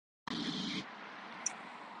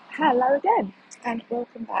Hello again, and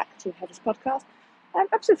welcome back to Heather's podcast,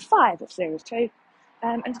 episode 5 of series 2.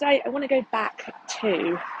 And today I want to go back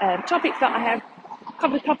to topics that I have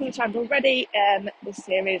covered a couple of times already this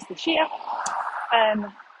series this year,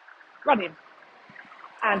 running,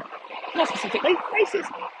 and more specifically races.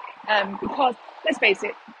 Because let's face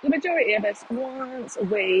it, the majority of us, once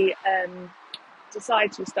we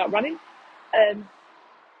decide to start running,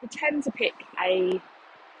 we tend to pick a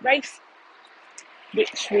race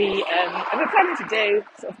which we are planning to do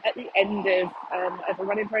sort of at the end of a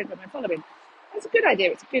running program I'm following. It's a good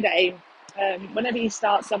idea, it's a good aim. Whenever you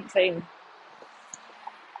start something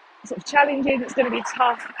sort of challenging, it's going to be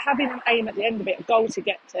tough, having an aim at the end of it, a goal to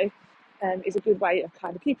get to, is a good way of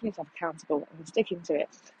kind of keeping yourself accountable and sticking to it.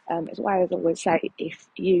 It's why I always say, if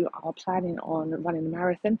you are planning on running a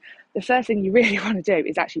marathon, the first thing you really want to do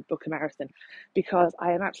is actually book a marathon, because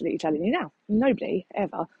I am absolutely telling you now, nobody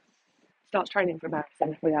ever starts training for a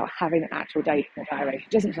marathon without having an actual date in the diary.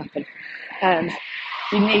 It doesn't happen.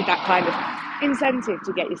 You need that kind of incentive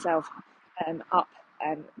to get yourself up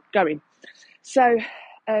and going. So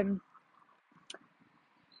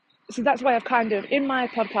that's why I've kind of, in my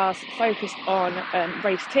podcast, focused on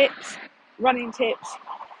race tips, running tips,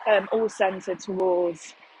 all centered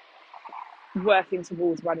towards working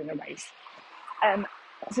towards running a race.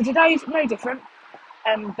 So today's no different.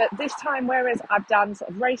 But this time, whereas I've done sort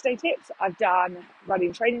of race day tips, I've done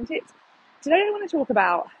running training tips, today I want to talk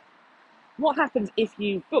about what happens if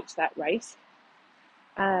you booked that race,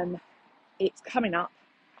 it's coming up,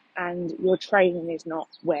 and your training is not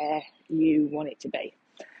where you want it to be.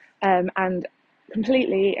 And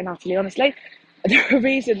completely and utterly honestly, the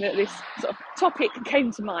reason that this sort of topic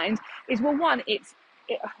came to mind is, well, one, it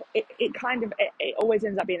always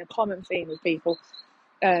ends up being a common theme with people.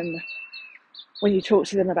 When you talk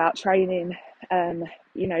to them about training,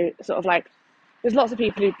 sort of like, there's lots of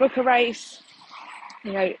people who book a race,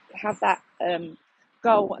 have that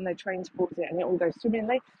goal, and they train towards it, and it all goes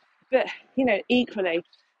swimmingly. But, equally,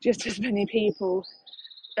 just as many people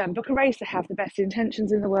book a race, they have the best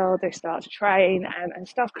intentions in the world, they start to train, and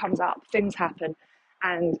stuff comes up, things happen,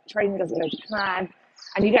 and training doesn't go to plan,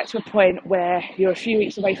 and you get to a point where you're a few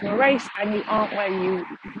weeks away from a race, and you aren't where you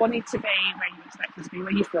wanted to be, where you expected to be,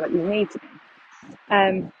 where you feel like you need to be.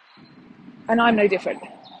 And I'm no different.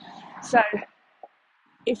 So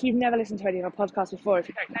if you've never listened to any of my podcasts before, if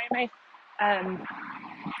you don't know me,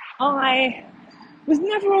 I was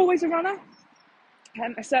never always a runner.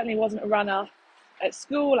 I certainly wasn't a runner at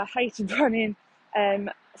school. I hated running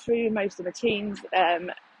through most of my teens,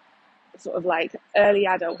 sort of like early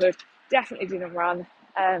adulthood. Definitely didn't run.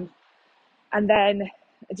 And then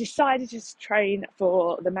I decided to train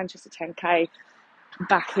for the Manchester 10K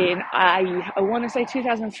back in, I want to say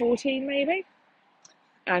 2014 maybe.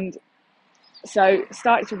 And so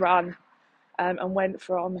started to run, and went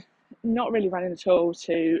from not really running at all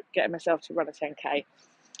to getting myself to run a 10K.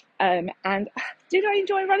 And did I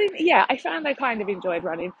enjoy running? Yeah, I found I kind of enjoyed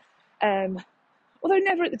running. Although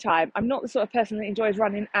never at the time. I'm not the sort of person that enjoys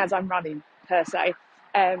running as I'm running, per se.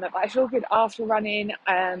 But I feel good after running.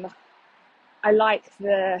 I like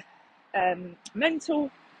the mental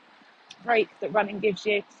break that running gives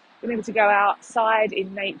you. Being able to go outside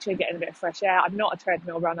in nature, getting a bit of fresh air. I'm not a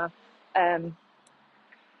treadmill runner. I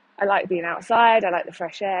like being outside. I like the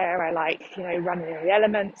fresh air. I like, running in the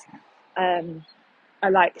elements. I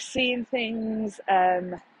like seeing things,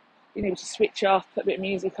 to switch off, put a bit of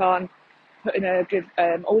music on, putting a good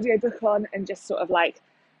audio book on, and just sort of like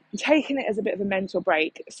taking it as a bit of a mental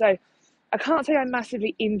break. So I can't say I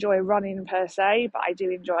massively enjoy running per se, but I do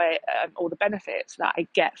enjoy all the benefits that I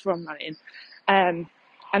get from running. And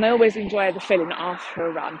I always enjoy the feeling after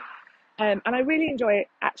a run. And I really enjoy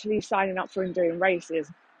actually signing up for and doing races.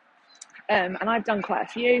 And I've done quite a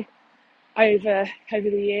few over the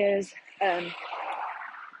years,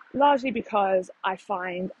 largely because I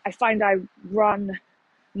find I run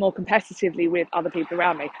more competitively with other people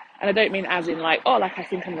around me. And I don't mean as in like, I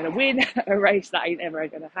think I'm going to win a race that ain't ever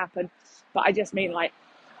going to happen. But I just mean like,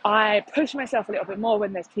 I push myself a little bit more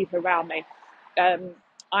when there's people around me.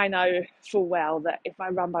 I know full well that if I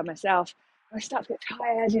run by myself, I start to get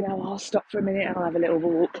tired, I'll stop for a minute and I'll have a little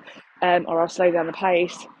walk, or I'll slow down the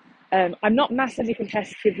pace. I'm not massively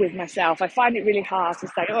competitive with myself. I find it really hard to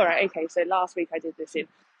say, all right, okay, so last week I did this in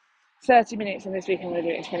 30 minutes and this week I'm going to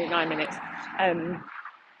do it in 29 minutes.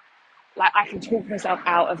 I can talk myself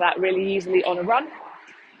out of that really easily on a run.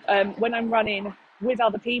 When I'm running with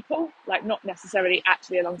other people, like not necessarily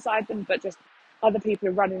actually alongside them, but just other people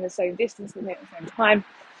who are running the same distance with me at the same time,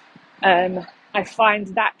 I find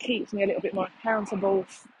that keeps me a little bit more accountable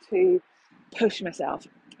to push myself.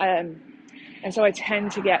 And so I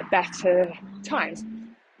tend to get better times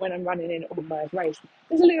when I'm running in organised race.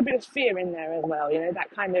 There's a little bit of fear in there as well,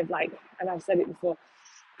 that kind of like, and I've said it before,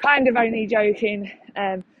 kind of only joking,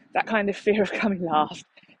 that kind of fear of coming last,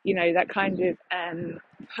 that kind of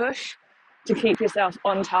push to keep yourself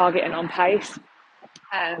on target and on pace,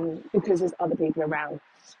 because there's other people around.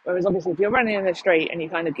 Whereas obviously if you're running in the street and you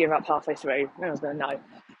kind of give up halfway through, no one's going to know.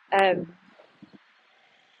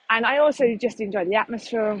 And I also just enjoy the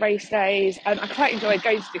atmosphere on race days. I quite enjoy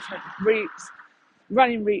going to different routes,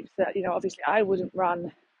 running routes that, obviously I wouldn't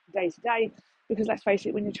run day to day, because let's face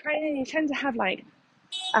it, when you're training, you tend to have like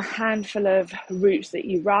a handful of routes that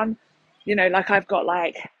you run. Like I've got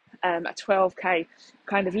like a 12k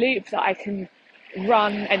kind of loop that I can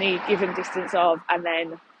run any given distance of and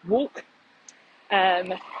then walk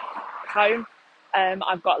home.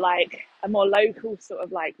 I've got like a more local sort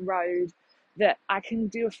of like road that I can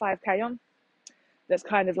do a 5k on. That's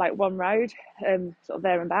kind of like one road, sort of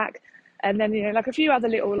there and back. And then, like a few other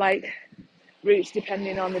little like routes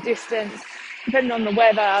depending on the distance, depending on the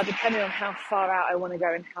weather, depending on how far out I want to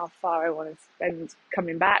go and how far I want to spend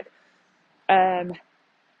coming back. And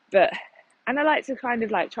I like to kind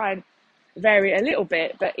of like try and vary a little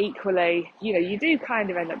bit, but equally, you do kind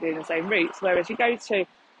of end up doing the same routes. Whereas you go to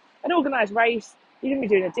an organised race, you're going to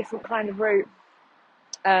be doing a different kind of route.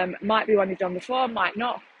 Might be one you've done before, might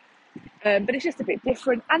not. But it's just a bit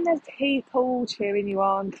different. And there's people cheering you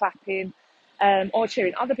on, clapping, or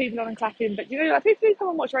cheering other people on and clapping. But like people who come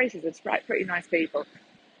and watch races are pretty nice people.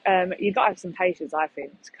 You've got to have some patience, I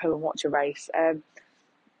think, to go and watch a race.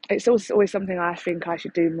 It's also always something I think I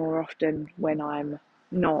should do more often when I'm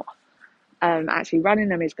not actually running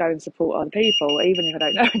them, is go and support other people, even if I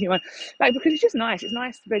don't know anyone. Like, because it's just nice. It's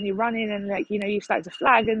nice when you're running and like, you start to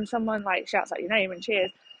flag and someone like shouts out your name and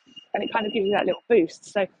cheers, and it kind of gives you that little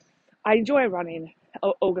boost. So I enjoy running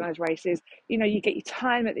organised races. You get your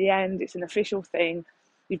time at the end. It's an official thing.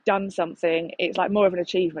 You've done something. It's like more of an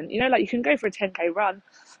achievement. Like you can go for a 10k run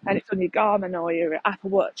and it's on your Garmin or your Apple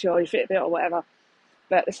Watch or your Fitbit or whatever.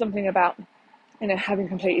 But there's something about, having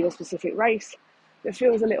completed a specific race that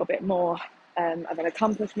feels a little bit more of an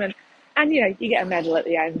accomplishment. And, you get a medal at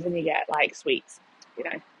the end and you get like sweets,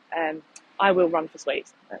 I will run for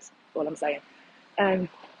sweets. That's all I'm saying.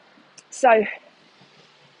 So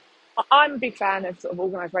I'm a big fan of sort of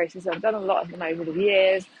organised races. I've done a lot of them over the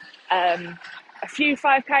years. A few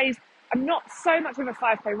 5Ks. I'm not so much of a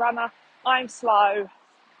 5K runner. I'm slow.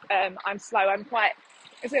 I'm quite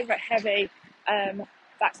a little bit heavy.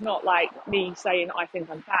 That's not like me saying I think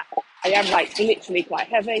I'm fat. I am like literally quite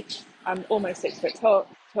heavy. I'm almost 6 foot tall.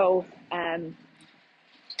 I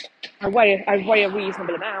weigh a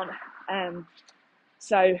reasonable amount.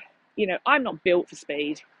 So, I'm not built for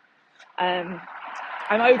speed. I'm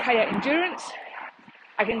okay at endurance.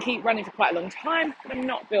 I can keep running for quite a long time, but I'm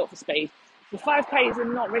not built for speed. The 5Ks are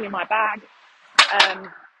not really my bag,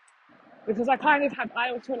 because I always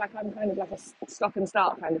feel like I'm kind of like a stop and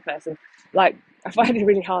start kind of person. Like, I find it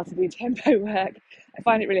really hard to do tempo work. I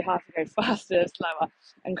find it really hard to go faster, slower,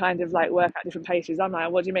 and kind of like work at different paces. I'm like,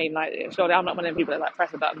 what do you mean? Like, surely I'm not one of them people that like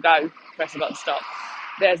press a button, go, press a button, stop.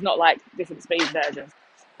 There's not like different speed versions.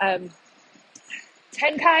 10k,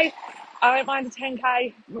 I don't mind a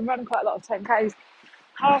 10k. I'm running quite a lot of 10ks.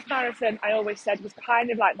 Half marathon, I always said, was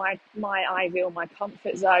kind of like my ideal, my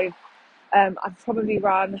comfort zone. I've probably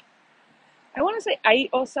run, I want to say 8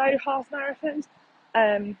 or so half marathons,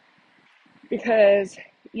 because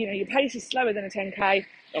your pace is slower than a 10k,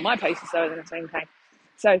 or my pace is slower than a 10k.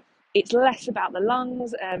 So it's less about the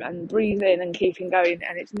lungs and breathing and keeping going,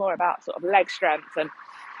 and it's more about sort of leg strength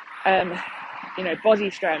and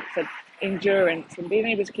body strength and endurance and being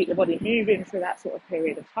able to keep the body moving through that sort of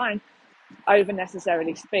period of time over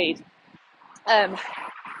necessarily speed.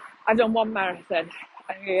 I've done one marathon.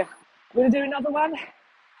 I'm going to do another one.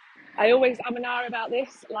 I'm an hour about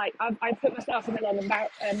this. Like, I put myself in the London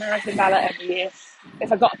Marathon ballot every year.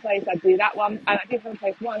 If I got a place, I'd do that one. And I did have a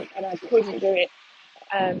place once, and I couldn't do it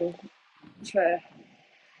for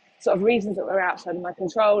sort of reasons that were outside of my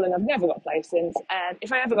control, and I've never got a place since. And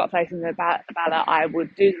if I ever got a place in the ballot, I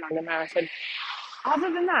would do the London Marathon.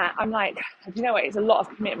 Other than that, I'm like, you know what? It's a lot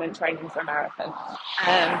of commitment training for a marathon.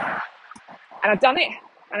 And I've done it,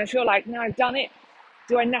 and I feel like now I've done it.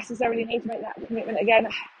 Do I necessarily need to make that commitment again?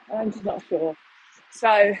 I'm just not sure.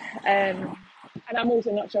 So, and I'm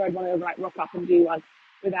also not sure I'd want to like rock up and do one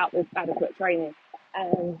without the adequate training.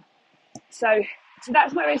 So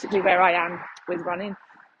that's basically where I am with running.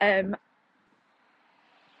 But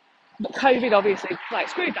COVID obviously like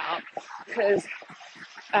screwed that up, because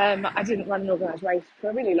I didn't run an organised race for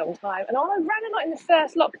a really long time, and I ran a lot in the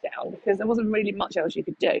first lockdown because there wasn't really much else you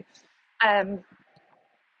could do. Um,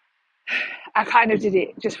 I kind of did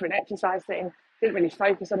it just for an exercise thing. Didn't really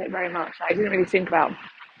focus on it very much. I didn't really think about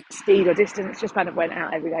speed or distance. Just kind of went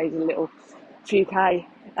out every day, did a little few k,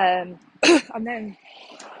 and then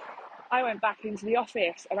I went back into the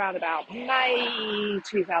office around about May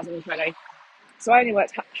 2020. So I only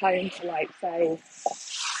worked at home for like say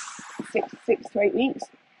six to 8 weeks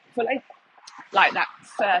fully, like that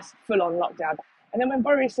first full on lockdown. And then when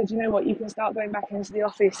Boris said, you know what, you can start going back into the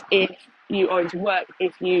office if you are into work,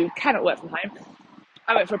 if you cannot work from home.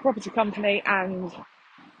 I worked for a property company and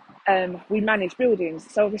we managed buildings.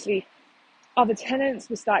 So obviously other tenants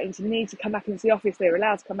were starting to need to come back into the office. They were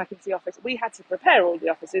allowed to come back into the office. We had to prepare all the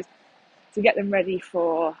offices to get them ready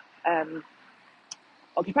for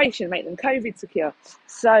occupation, make them COVID secure.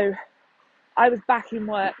 So I was back in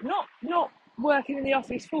work, not working in the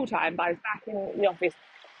office full time, but I was back in the office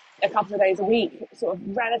a couple of days a week, sort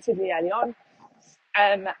of relatively early on.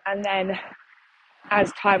 And then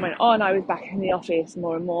as time went on, I was back in the office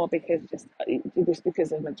more and more because just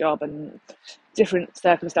because of my job and different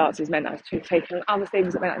circumstances meant I was taking on other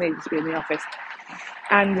things that meant I needed to be in the office.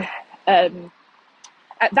 And at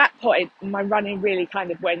that point, my running really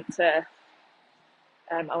kind of went to,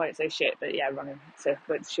 I won't say shit, but yeah, running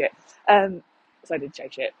went to shit. So I did say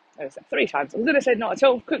shit. I said 3 times. I was going to say not at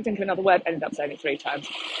all. Couldn't think of another word. Ended up saying it 3 times.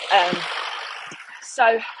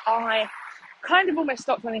 So I kind of almost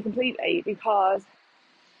stopped running completely because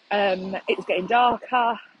it was getting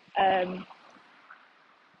darker.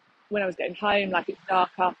 When I was getting home, like it was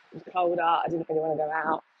darker, it was colder. I didn't really want to go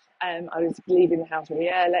out. I was leaving the house really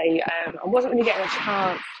early. I wasn't really getting a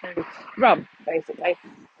chance to run, basically.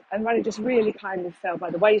 And running just really kind of fell by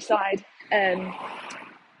the wayside. And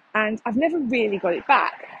I've never really got it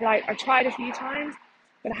back. Like, I tried a few times,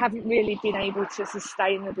 but I haven't really been able to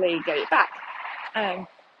sustainably get it back.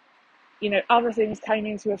 Other things came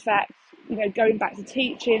into effect, going back to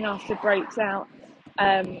teaching after breaks out.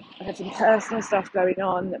 I had some personal stuff going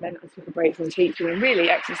on that meant I took a break from teaching and really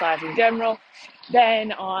exercise in general.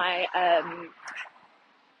 Then I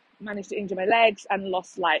managed to injure my legs and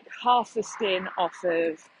lost like half the skin off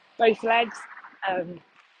of both legs.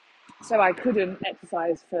 So I couldn't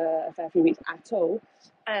exercise for a fair few weeks at all.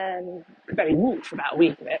 Barely walked for about a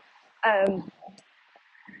week of it.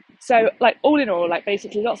 So, like, all in all, like,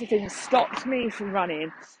 basically lots of things stopped me from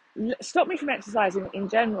running, stopped me from exercising in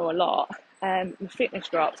general a lot. My fitness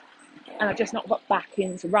dropped, and I've just not got back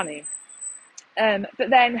into running. But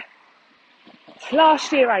then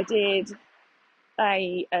last year I did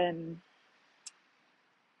a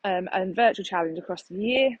virtual challenge across the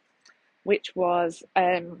year, which was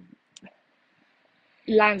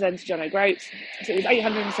Land's End to John O'Groats. So it was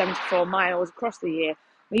 874 miles across the year.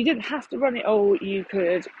 And you didn't have to run it all. You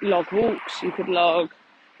could log walks, you could log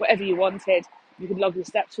whatever you wanted. You could log your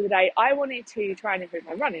steps for the day. I wanted to try and improve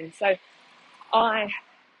my running, so I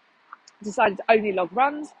decided to only log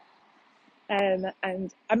runs. And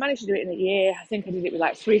I managed to do it in a year. I think I did it with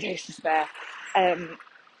like 3 days to spare.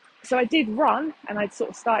 So I did run, and I'd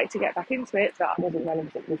sort of started to get back into it, but I wasn't running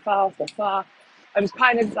particularly fast or far. I was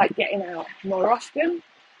kind of like getting out more often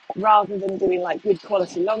rather than doing like good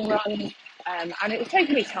quality long runs. And it was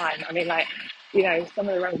taking me time. I mean, like, some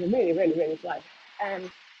of the runs were really, really, really slow.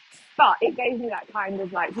 But it gave me that kind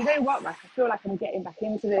of like, you know what, like, I feel like I'm getting back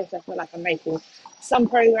into this. I feel like I'm making some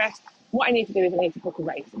progress. What I need to do is I need to book a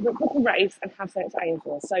race. Book a race and have something to aim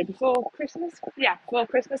for. So before Christmas,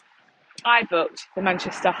 I booked the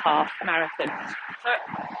Manchester Half Marathon. So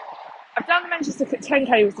I've done the Manchester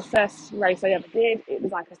 10K, was the first race I ever did. It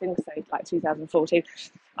was like, I think so, like 2014.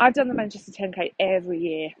 I've done the Manchester 10K every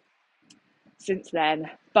year since then,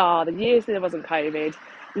 bar the years that there wasn't COVID.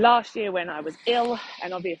 Last year when I was ill,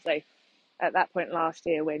 and obviously at that point last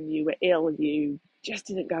year when you were ill, you just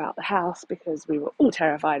didn't go out the house because we were all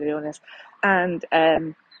terrified of illness. And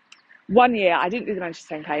one year I didn't do the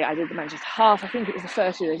Manchester 10K, I did the Manchester Half. I think it was the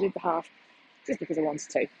first year I did the half just because I wanted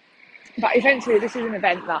to. But essentially this is an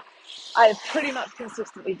event that I have pretty much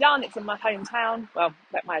consistently done. It's in my hometown, well,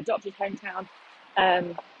 my adopted hometown.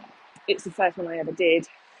 It's the first one I ever did.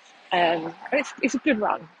 And it's a good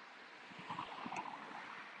run.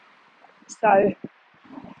 So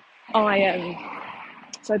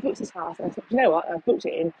I booked this half, and I thought, you know what, I've booked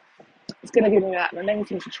it in. It's going to give me that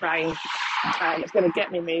momentum to train. It's going to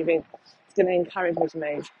get me moving. It's going to encourage me to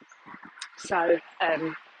move. So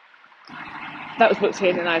that was booked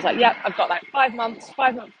in, and I was like, yep, I've got like 5 months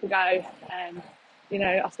to go.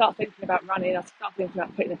 I'll start thinking about running. I'll start thinking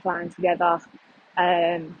about putting a plan together.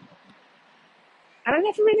 And I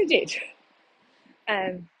never really did.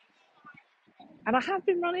 And I have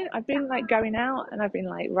been running. I've been like going out, and I've been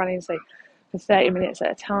like running, say, for 30 minutes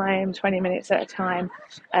at a time, 20 minutes at a time.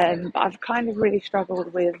 But I've kind of really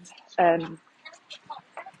struggled with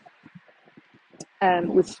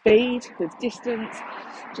speed, with distance,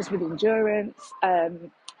 just with endurance. I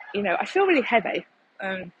feel really heavy.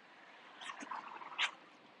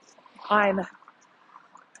 I'm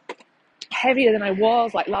heavier than I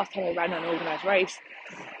was like last time I ran an organised race.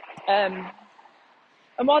 And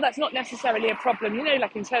while that's not necessarily a problem,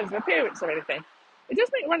 like in terms of appearance or anything, it does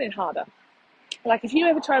make running harder. Like if you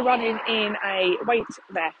ever try running in a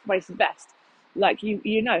weighted vest, like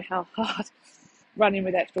you know how hard running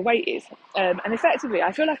with extra weight is. And effectively,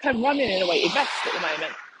 I feel like I'm running in a weighted vest at the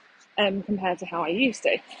moment, compared to how I used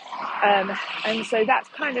to. And so that's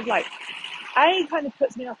kind of like, A, kind of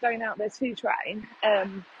puts me off going out there to train.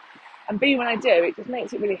 And B, when I do, it just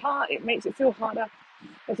makes it really hard. It makes it feel harder.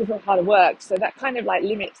 Makes it feel harder work. So that kind of like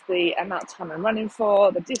limits the amount of time I'm running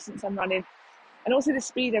for, the distance I'm running, and also the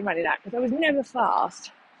speed I'm running at, because I was never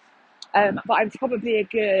fast. But I'm probably a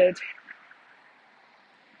good,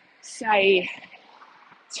 say,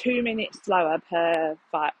 2 minutes slower per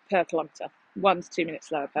kilometre. 1 to 2 minutes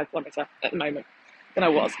slower per kilometre at the moment than I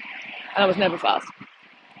was. And I was never fast.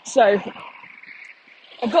 So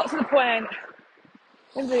I got to the point,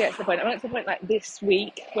 when did I get to the point? I went to the point like this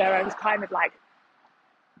week where I was kind of like,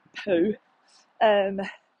 poo.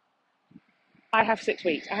 I have 6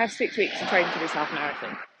 weeks. I have 6 weeks to train for this half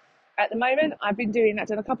marathon. At the moment, I've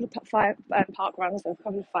done a couple of park runs, a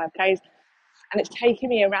couple of 5Ks, and it's taken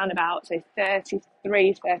me around about, say,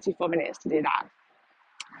 33, 34 minutes to do that.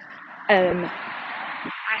 I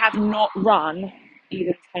have not run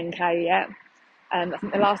even 10K yet. I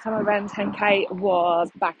think the last time I ran 10K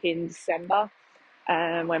was back in December,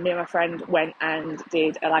 when me and my friend went and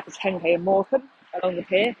did a 10K in Morecambe along the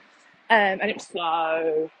pier. And it was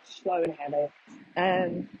slow and heavy.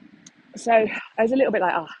 So I was a little bit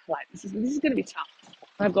like, this is going to be tough.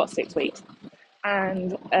 I've got 6 weeks.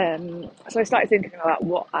 And so I started thinking about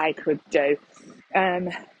what I could do.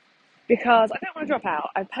 Because I don't want to drop out.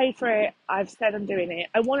 I've paid for it. I've said I'm doing it.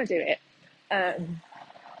 I want to do it.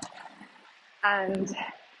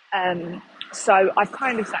 So I've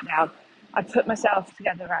kind of sat down. I've put myself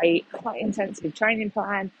together a quite intensive training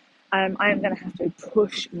plan. I am going to have to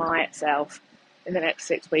push myself in the next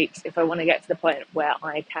 6 weeks if I want to get to the point where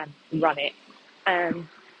I can run it.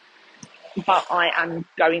 But I am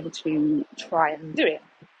going to try and do it.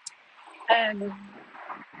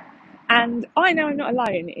 And I know I'm not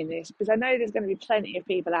alone in this, because I know there's going to be plenty of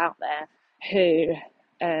people out there who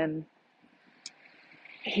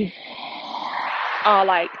are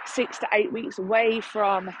like 6 to 8 weeks away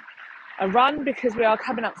from a run, because we are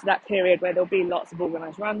coming up to that period where there'll be lots of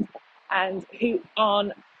organised runs, and who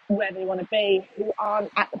aren't where they want to be, who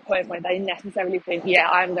aren't at the point where they necessarily think, yeah,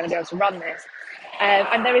 I'm going to be able to run this.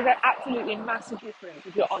 And there is an absolutely massive difference,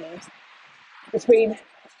 if you're honest, between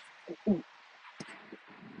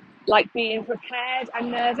like being prepared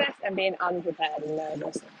and nervous and being unprepared and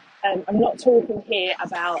nervous. I'm not talking here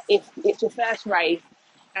about if it's your first race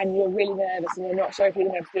and you're really nervous and you're not sure if you're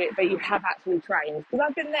going to do it, but you have actually trained. Because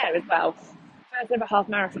I've been there as well. First ever half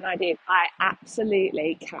marathon I did, I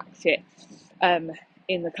absolutely capped it.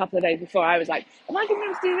 In the couple of days before, I was like, am I going to be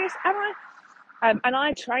able to do this? Am I? And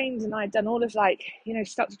I trained, and I'd done all of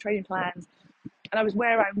stuck to training plans, and I was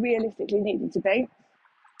where I realistically needed to be.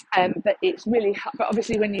 But it's really hard. But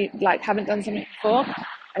obviously when you haven't done something before,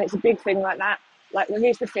 and it's a big thing like that, there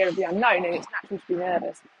is the fear of the unknown, and it's natural to be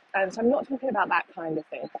nervous. So I'm not talking about that kind of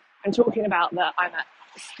thing. I'm talking about that I'm at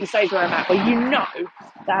the stage where I'm at, where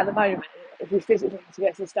that at the moment, if we physically had to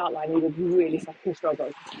get to the start line, you would really fucking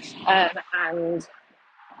struggle.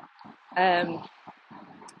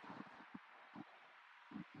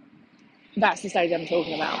 That's the stage I'm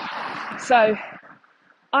talking about. So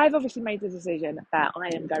I've obviously made the decision that I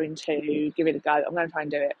am going to give it a go. I'm going to try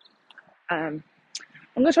and do it. I'm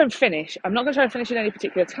going to try and finish. I'm not going to try and finish in any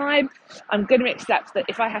particular time. I'm going to accept that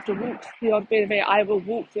if I have to walk the odd bit of it, I will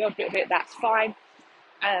walk the odd bit of it. That's fine.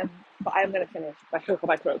 But I am going to finish by hook or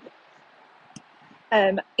by crook.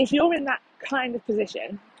 If you're in that kind of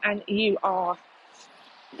position and you are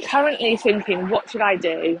currently thinking, what should I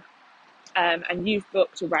do? And you've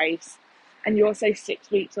booked a race and you're, say, 6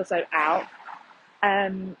 weeks or so out,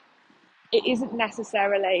 it isn't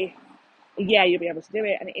necessarily, yeah, you'll be able to do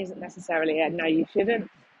it, and it isn't necessarily a no, you shouldn't.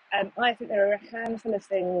 I think there are a handful of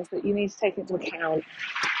things that you need to take into account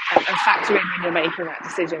and factor in when you're making that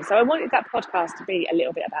decision. So I wanted that podcast to be a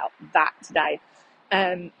little bit about that today.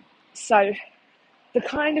 So the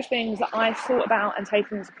kind of things that I thought about and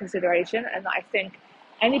taken into consideration, and that I think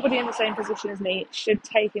anybody in the same position as me should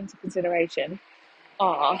take into consideration,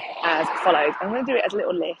 are as follows. I'm going to do it as a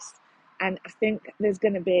little list, And I think there's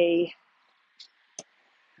going to be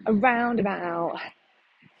around about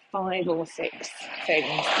 5 or 6 things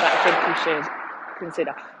that I think you should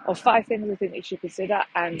consider, or 5 things I think you should consider,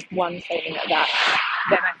 and one thing that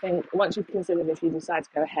then I think once you've considered, if you decide to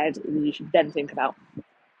go ahead, you should then think about.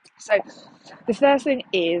 So the first thing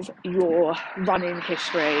is your running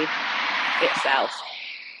history itself.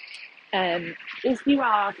 If you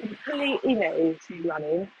are completely new to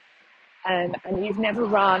running, and you've never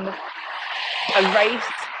run a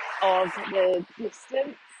race of the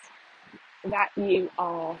distance that you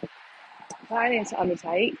are planning to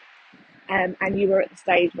undertake, and you are at the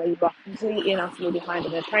stage where you are completely and utterly behind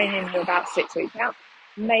in the training, you're about 6 weeks out,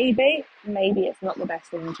 maybe it's not the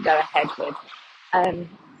best thing to go ahead with.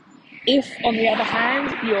 If, on the other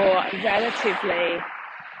hand, you're a relatively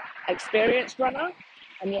experienced runner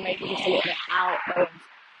and you're maybe just a little bit out of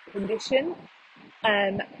condition,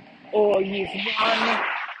 or you've run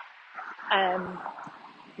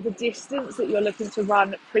the distance that you're looking to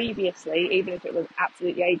run previously, even if it was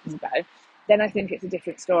absolutely ages ago, then I think it's a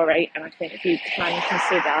different story. And I think you can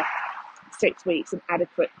consider 6 weeks an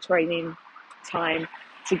adequate training time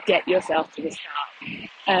to get yourself to the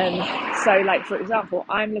start. So, like, for example,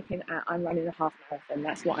 I'm running a half marathon.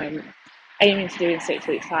 That's what I'm aiming to do in 6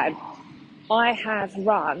 weeks' time. I have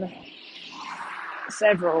run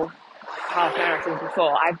several half marathons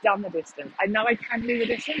before. I've done the distance. I know I can do the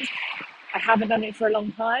distance. I haven't done it for a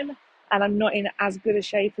long time, and I'm not in as good a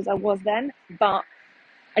shape as I was then, but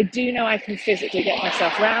I do know I can physically get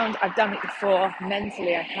myself round. I've done it before.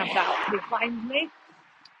 Mentally, I have that behind me.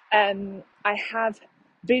 I have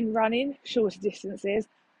been running shorter distances.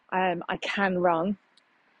 I can run,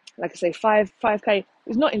 like I say, 5k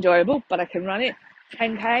is not enjoyable, but I can run it.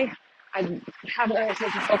 10k, I haven't done it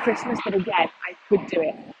since before Christmas, but again, I could do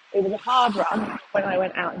it. It was a hard run. When I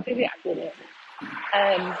went out and did it, I did it.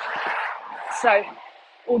 So,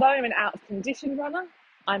 although I'm an out of condition runner,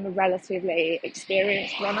 I'm a relatively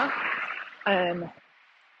experienced runner, and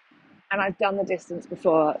I've done the distance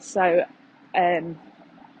before. So,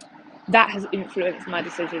 that has influenced my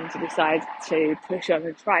decision to decide to push on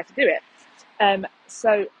and try to do it.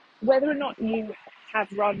 So whether or not you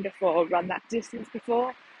have run that distance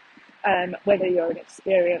before, whether you're an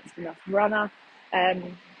experienced enough runner,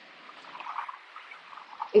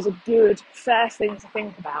 is a good first thing to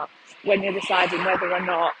think about when you're deciding whether or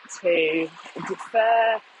not to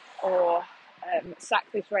defer or sack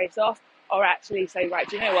this race off, or actually say, right,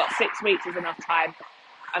 do you know what, 6 weeks is enough time,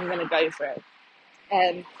 I'm going to go for it.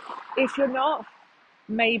 If you're not,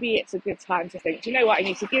 maybe it's a good time to think, do you know what, I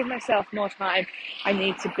need to give myself more time, I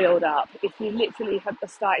need to build up. If you literally have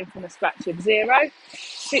starting from a scratch of 0,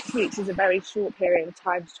 6 weeks is a very short period of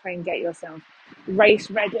time to try and get yourself race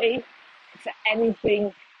ready for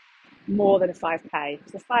anything more than a 5k.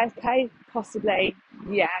 So 5k, possibly,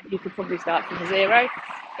 yeah, you could probably start from 0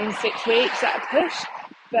 in 6 weeks at a push,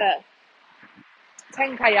 but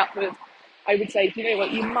 10k upwards, I would say, you know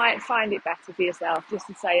what, you might find it better for yourself just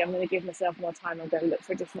to say, I'm going to give myself more time, I'm going to look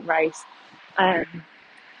for a different race, and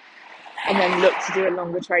then look to do a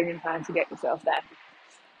longer training plan to get yourself there.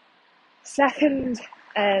 Second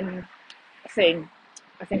thing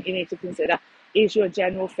I think you need to consider is your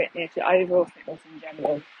general fitness, your overall fitness in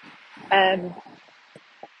general.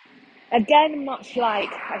 Again, much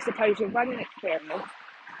like, I suppose, your running experience,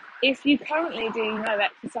 if you currently do no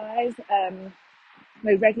exercise,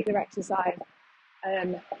 no regular exercise,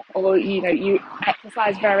 or you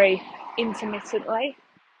exercise very intermittently,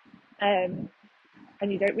 and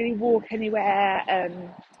you don't really walk anywhere,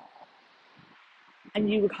 and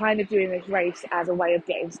you were kind of doing this race as a way of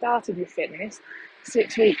getting started with fitness,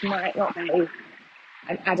 6 weeks might not be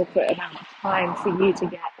an adequate amount of time for you to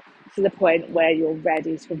get to the point where you're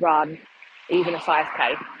ready to run even a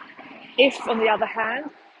 5k. If, on the other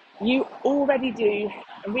hand, you already do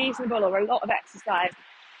a reasonable or a lot of exercise,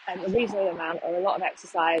 a reasonable amount or a lot of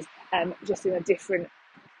exercise, just in a different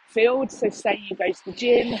field. So say you go to the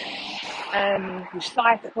gym, you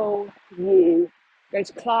cycle, you go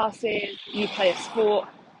to classes, you play a sport.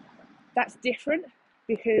 That's different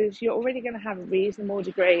because you're already going to have a reasonable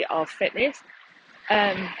degree of fitness.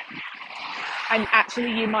 And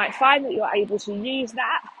actually you might find that you're able to use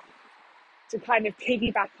that to kind of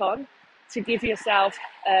piggyback on to give yourself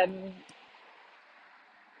a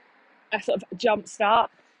sort of jump start,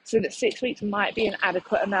 so that 6 weeks might be an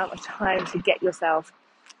adequate amount of time to get yourself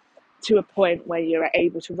to a point where you're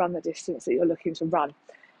able to run the distance that you're looking to run.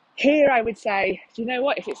 Here I would say, do you know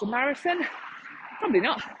what, if it's a marathon, probably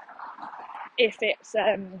not. If it's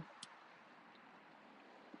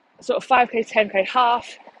sort of 5k, 10k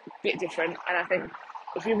half, a bit different. And I think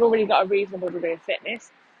if you've already got a reasonable degree of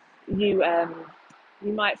fitness, you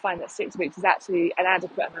might find that 6 weeks is actually an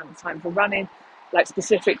adequate amount of time for running, like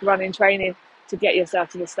specific running training, to get yourself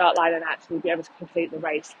to the start line and actually be able to complete the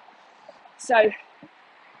race. So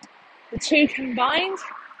the two combined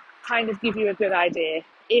kind of give you a good idea.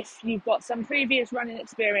 If you've got some previous running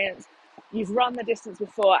experience, you've run the distance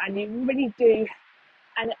before, and you really do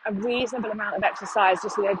a reasonable amount of exercise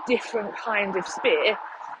just in a different kind of sphere,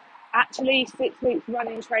 actually 6 weeks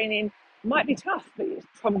running training might be tough, but it's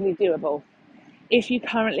probably doable. If you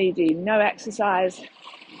currently do no exercise,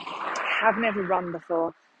 have never run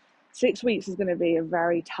before, 6 weeks is going to be a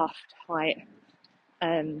very tough, tight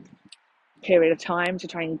period of time to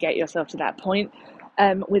try and get yourself to that point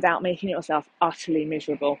without making yourself utterly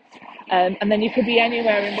miserable. And then you could be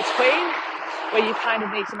anywhere in between where you kind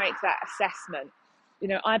of need to make that assessment. You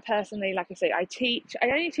know, I personally, like I say, I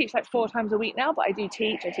only teach like 4 times a week now, but I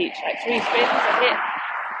teach like 3 spins a hit.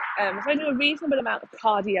 So I do a reasonable amount of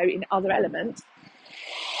cardio in other elements,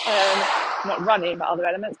 not running, but other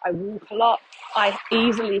elements. I walk a lot. I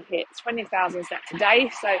easily hit 20,000 steps a day.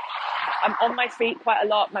 So I'm on my feet quite a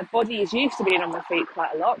lot. My body is used to being on my feet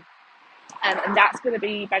quite a lot. And that's going to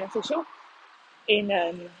be beneficial in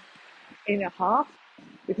a half,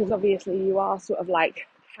 because obviously you are sort of like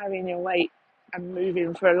carrying your weight and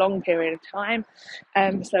moving for a long period of time.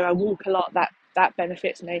 So I walk a lot. That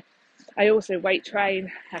benefits me. I also weight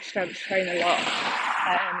train. I strength train a lot.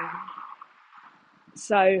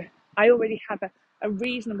 So I already have a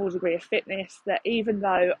reasonable degree of fitness, that even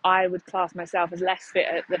though I would class myself as less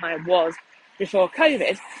fit than I was before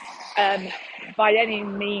COVID, by any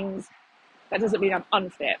means, that doesn't mean I'm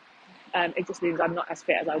unfit. It just means I'm not as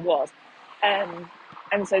fit as I was.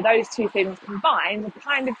 And so those two things combined have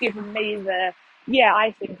kind of given me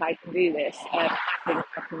I think I can do this. I think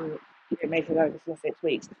I can make it over for 6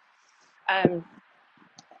 weeks.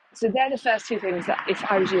 So they're the first two things that, if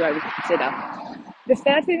I was you, I would consider. The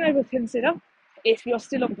third thing I would consider, if you're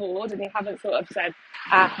still on board and you haven't sort of said,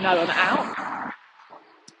 no, I'm out,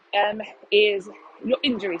 is your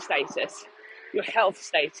injury status, your health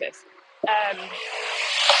status. And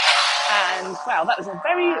wow, that was a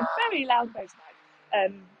very, very loud bass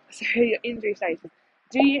line. So your injury status.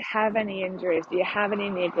 Do you have any injuries? Do you have any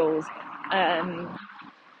niggles?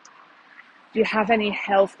 Do you have any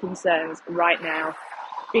health concerns right now?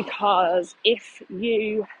 Because if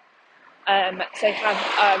you say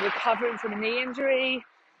have recovering from a knee injury,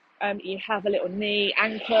 you have a little knee,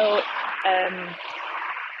 ankle,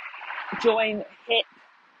 joint, hip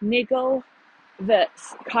niggle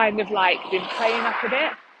that's kind of like been playing up a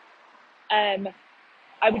bit,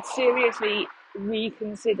 I would seriously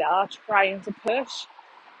reconsider trying to push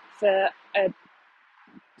for a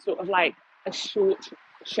sort of like a short,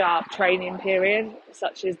 sharp training period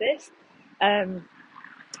such as this.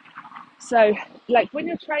 So like when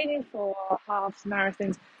you're training for halves,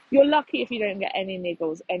 marathons, you're lucky if you don't get any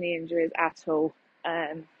niggles, any injuries at all.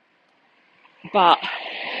 But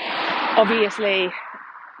obviously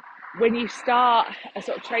when you start a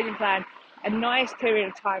sort of training plan a nice period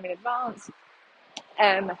of time in advance,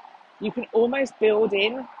 you can almost build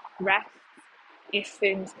in rest if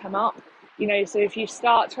things come up. You know, so if you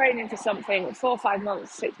start training for something 4 or 5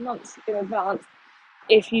 months, 6 months in advance,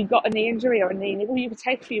 if you've got a knee injury or a knee niggle, you could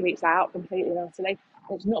take a few weeks out completely and utterly.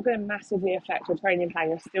 It's not going to massively affect your training plan.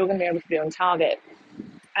 You're still going to be able to be on target.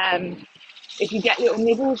 If you get little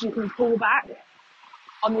niggles, you can pull back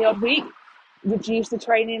on the odd week, reduce the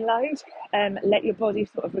training load, let your body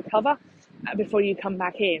sort of recover before you come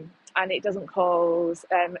back in, and it doesn't cause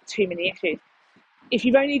too many issues. If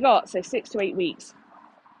you've only got, say, 6 to 8 weeks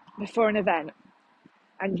before an event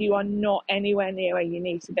and you are not anywhere near where you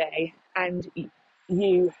need to be, and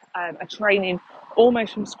you are training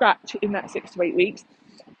almost from scratch in that 6 to 8 weeks,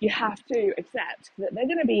 you have to accept that they're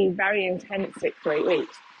going to be very intense 6 to 8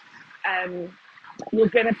 weeks. You're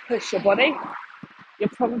going to push your body. You're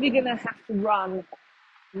probably going to have to run,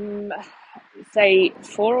 say,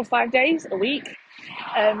 4 or 5 days a week,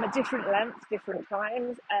 different lengths, different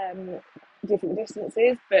times, different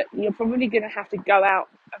distances, but you're probably going to have to go out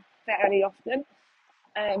fairly often.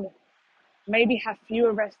 Maybe have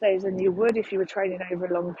fewer rest days than you would if you were training over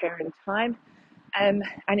a long period of time. And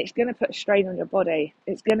it's going to put strain on your body.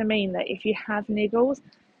 It's going to mean that if you have niggles,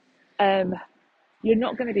 you're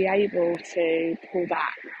not going to be able to pull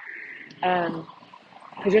back,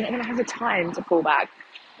 because you're not going to have the time to pull back.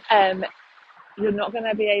 You're not going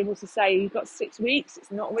to be able to say you've got 6 weeks.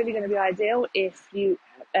 It's not really going to be ideal if you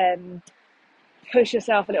push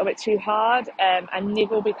yourself a little bit too hard, and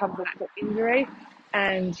niggle becomes an actual injury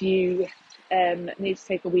and you need to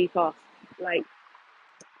take a week off.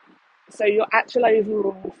 So your actual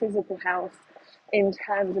overall physical health in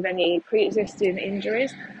terms of any pre-existing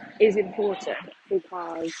injuries is important,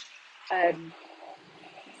 because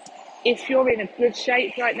if you're in a good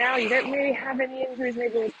shape right now, you don't really have any injuries,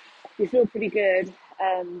 maybe you feel pretty good,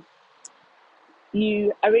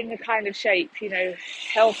 you are in the kind of shape,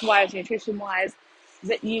 health-wise, nutrition-wise,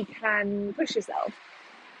 that you can push yourself,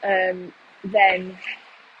 then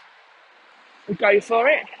go for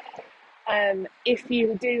it. If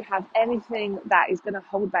you do have anything that is going to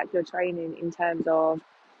hold back your training in terms of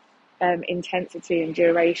intensity and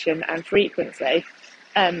duration and frequency,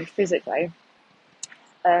 physically,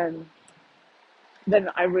 then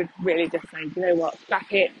I would really just say, you know what,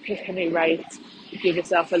 scrap it, pick a new race, give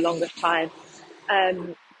yourself a longer time,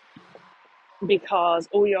 because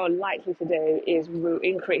all you're likely to do is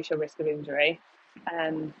increase your risk of injury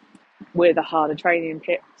with a harder training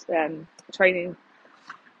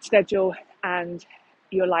schedule, and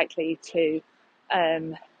you're likely to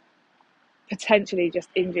potentially just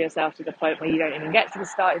injure yourself to the point where you don't even get to the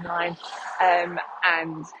starting line,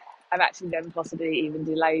 and have actually then possibly even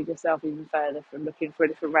delayed yourself even further from looking for a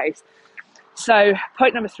different race. So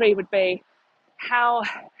point number 3 would be, how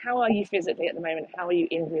are you physically at the moment? How are you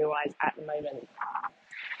injury-wise at the moment?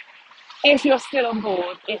 If you're still on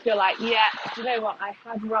board, if you're like, yeah, do you know what, I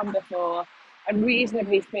have run before, I'm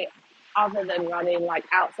reasonably fit other than running, like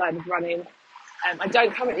outside of running, I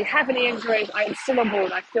don't currently have any injuries, I'm still on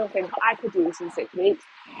board, I still think I could do this in 6 weeks,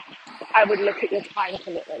 I would look at your time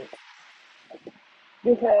commitment.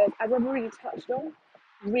 Because as I've already touched on,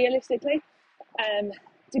 realistically,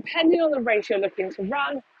 depending on the race you're looking to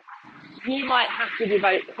run, you might have to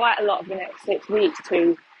devote quite a lot of the next 6 weeks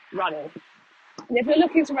to running. And if you're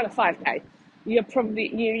looking to run a 5K, you're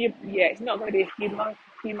probably, it's not going to be a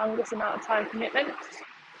humongous amount of time commitment.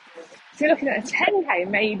 If you're looking at a 10K,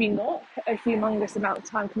 maybe not a humongous amount of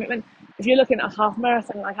time commitment. If you're looking at a half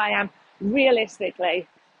marathon like I am, realistically,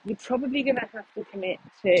 you're probably going to have to commit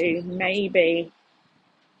to maybe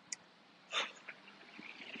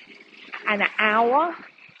an hour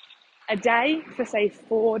a day for, say,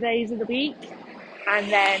 4 days of the week,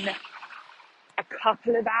 and then a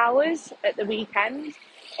couple of hours at the weekend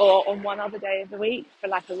or on one other day of the week for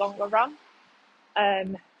like a longer run,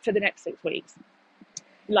 for the next 6 weeks,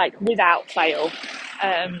 like without fail.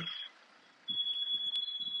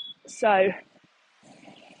 So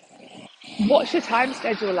what's your time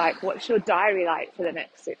schedule like? What's your diary like for the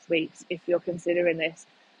next 6 weeks if you're considering this?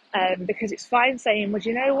 Because it's fine saying, well,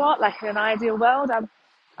 you know what, like in an ideal world, I'm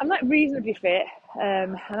like reasonably fit,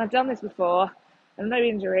 and I've done this before, and no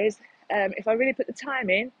injuries. If I really put the time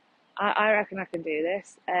in, I reckon I can do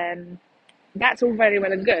this. That's all very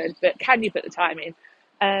well and good, but can you put the time in?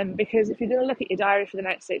 Because if you're going to look at your diary for the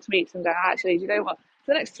next 6 weeks and go, actually, do you know what?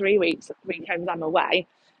 For the next 3 weekends, I'm away,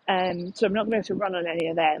 so I'm not going to run on any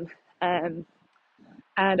of them. And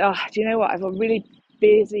do you know what? I've a really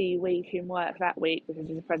busy week in work that week because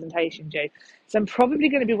there's a presentation due, so I'm probably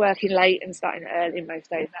going to be working late and starting early most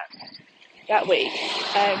days that week.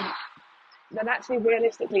 Then actually,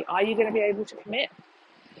 realistically, are you going to be able to commit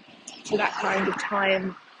to that kind of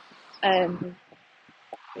time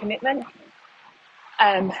commitment?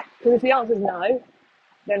 Because if the answer is no,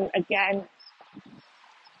 then again,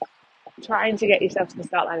 trying to get yourself to the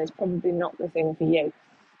start line is probably not the thing for you.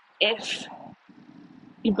 If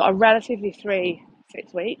you've got a relatively free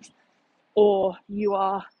 6 weeks, or you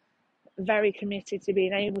are very committed to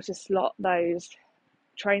being able to slot those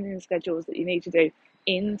training schedules that you need to do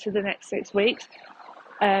into the next 6 weeks,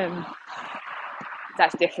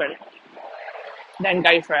 that's different. Then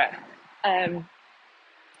go for it.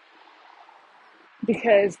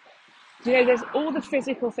 Because there's all the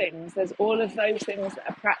physical things, there's all of those things that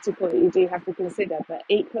are practical that you do have to consider, but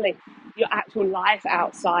equally, your actual life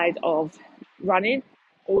outside of running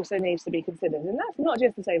also needs to be considered. And that's not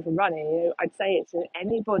just the same for running. I'd say it's to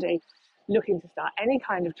anybody looking to start any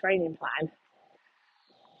kind of training plan.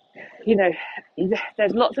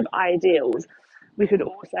 There's lots of ideals. We could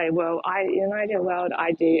all say, well, in an ideal world,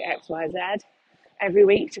 I do X, Y, Z every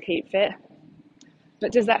week to keep fit.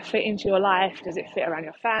 But does that fit into your life? Does it fit around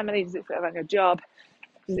your family? Does it fit around your job?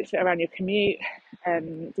 Does it fit around your commute?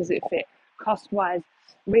 Does it fit cost-wise?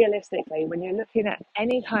 Realistically, when you're looking at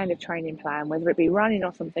any kind of training plan, whether it be running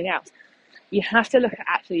or something else, you have to look at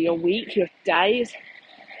actually your week, your days,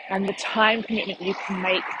 and the time commitment you can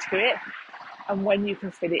make to it, and when you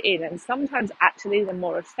can fit it in. And sometimes actually the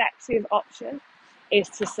more effective option is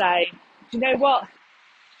to say, do you know what?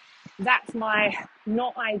 That's my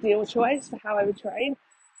not ideal choice for how I would train,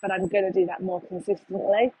 but I'm going to do that more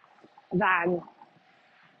consistently than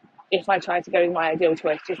if I try to go with my ideal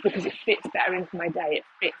choice, just because it fits better into my day, it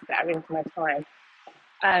fits better into my time.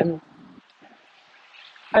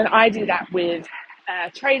 And I do that with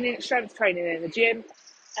strength training in the gym.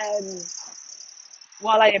 Um,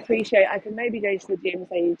 while I appreciate I can maybe go to the gym,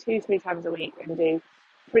 say 2, 3 times a week and do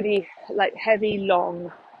pretty like heavy,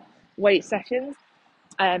 long weight sessions.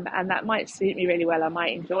 And that might suit me really well. I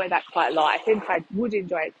might enjoy that quite a lot. I think I would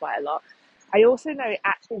enjoy it quite a lot. I also know it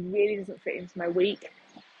actually really doesn't fit into my week.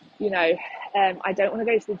 You know, I don't want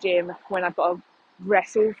to go to the gym when I've got to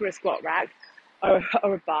wrestle for a squat rack or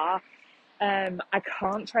a bar. I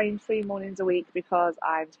can't train 3 mornings a week because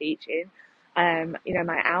I'm teaching.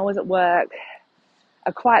 My hours at work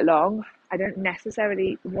are quite long. I don't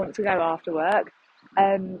necessarily want to go after work.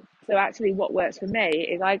 So actually what works for me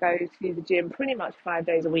is I go to the gym pretty much 5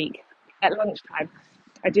 days a week at lunchtime.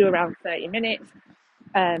 I do around 30 minutes.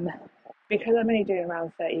 Um, because I'm only doing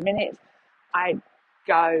around 30 minutes, I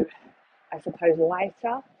go, I suppose,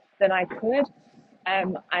 lighter than I could.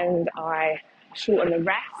 And I shorten the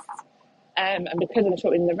rest. And because I'm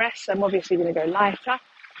shortening the rest, I'm obviously going to go lighter.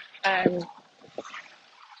 Um,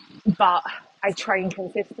 but I train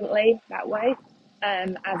consistently that way,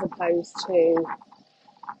 as opposed to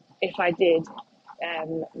if I did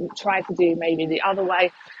try to do maybe the other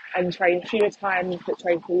way and train fewer times but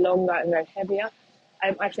train for longer and go heavier.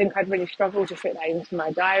 I think I'd really struggle to fit that into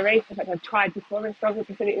my diary. In fact, I've tried before and struggled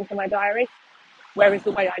to fit it into my diary. Whereas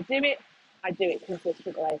the way I do it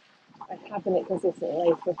consistently. I've had done it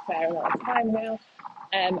consistently for a fair amount of time now.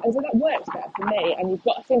 And so that works better for me. And you've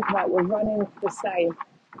got to think about we're running the same.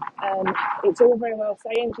 It's all very well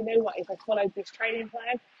saying, do you know what, if I followed this training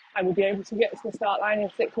plan, I would be able to get to the start line in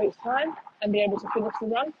 6 weeks' time and be able to finish the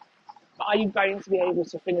run. But are you going to be able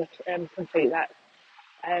to complete that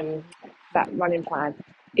running plan?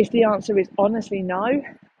 If the answer is honestly no,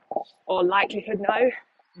 or likelihood no,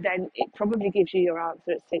 then it probably gives you your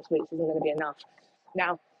answer at 6 weeks isn't going to be enough.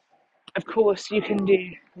 Now, of course, you can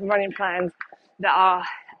do running plans that are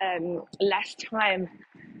less time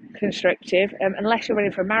constrictive, unless you're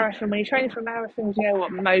running for a marathon. When you're training for a marathon, you know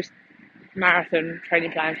what, most marathon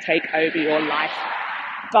training plans take over your life.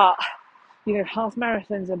 But, half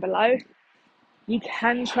marathons and below, you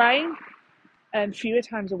can train fewer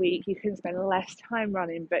times a week. You can spend less time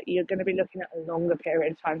running, but you're going to be looking at a longer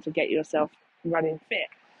period of time to get yourself running fit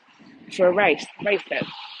for a race fit.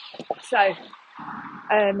 So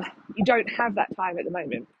you don't have that time at the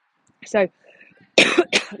moment. So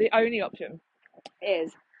the only option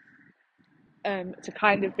is to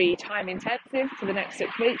kind of be time intensive for the next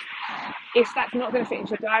 6 weeks. If that's not going to fit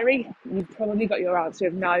into your diary, you've probably got your answer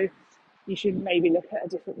of no. You should maybe look at a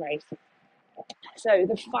different race. So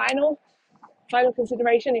the final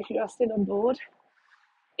consideration, if you are still on board,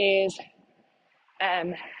 is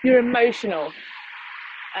your emotional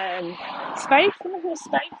space,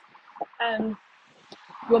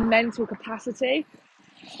 your mental capacity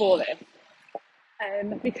for this.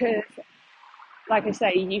 Because, like I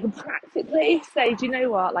say, you can practically say, do you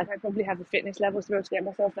know what? Like, I probably have the fitness levels to be able to get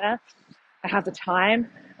myself there. I have the time.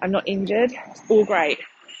 I'm not injured. It's all great.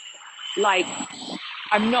 Like,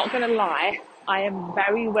 I'm not going to lie. I am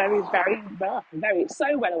very, very, very,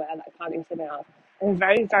 so well aware that I can't even say my out. I'm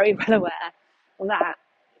very, very well aware that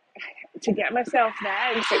to get myself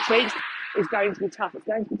there in 6 weeks is going to be tough. It's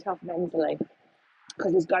going to be tough mentally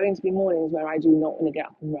because there's going to be mornings where I do not want to get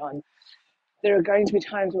up and run. There are going to be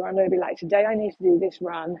times where I'm going to be like, today I need to do this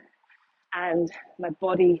run, and my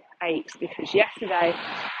body aches because yesterday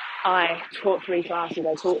I taught 3 classes,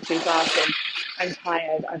 I'm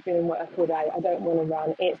tired, I've been in work all day, I don't want to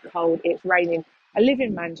run, it's cold, it's raining. I live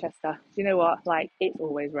in Manchester, do you know what, like, it's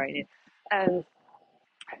always raining. And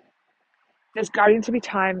there's going to be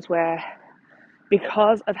times where,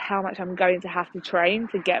 because of how much I'm going to have to train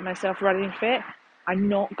to get myself running fit, I'm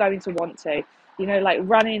not going to want to. Like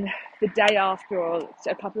running the day after or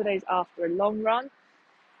a couple of days after a long run,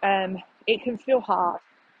 it can feel hard.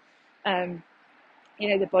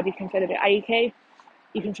 The body can feel a bit achy.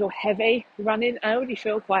 You can feel heavy running. I already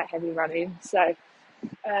feel quite heavy running. So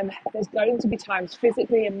there's going to be times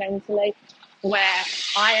physically and mentally where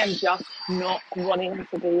I am just not wanting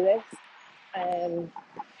to do this. And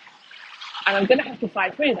I'm going to have to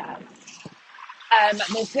fight through that.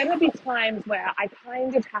 There's going to be times where I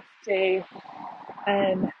kind of have to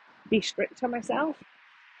be strict on myself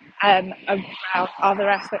around other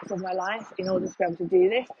aspects of my life in order to be able to do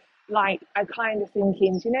this. Like, I'm kind of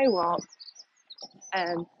thinking, do you know what?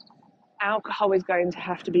 Alcohol is going to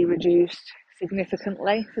have to be reduced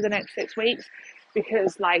significantly for the next 6 weeks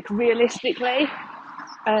because, like, realistically,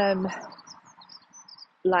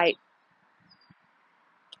 like,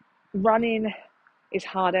 running is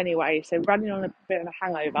hard anyway. So running on a bit of a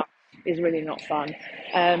hangover is really not fun.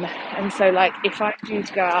 And so, like, if I'm due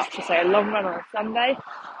to go out for, say, a long run on a Sunday,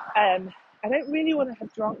 I don't really want to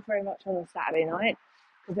have drunk very much on a Saturday night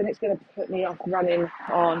because then it's going to put me off running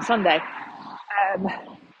on Sunday. Um,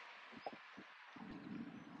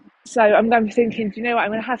 so I'm going to be thinking, do you know what? I'm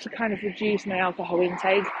going to have to kind of reduce my alcohol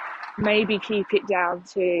intake, maybe keep it down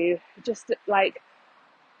to just like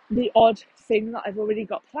the odd thing that I've already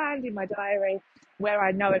got planned in my diary where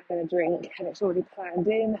I know I'm going to drink and it's already planned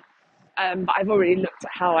in. But I've already looked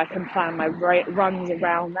at how I can plan my runs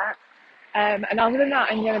around that. And other than that,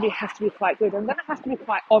 I'm going to have to be quite good. I'm going to have to be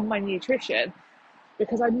quite on my nutrition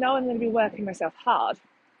because I know I'm going to be working myself hard.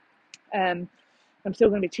 I'm still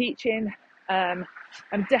going to be teaching. I'm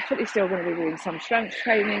definitely still going to be doing some strength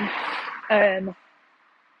training.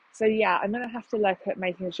 So yeah, I'm going to have to look at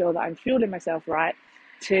making sure that I'm fueling myself right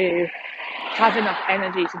to have enough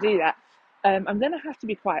energy to do that. I'm going to have to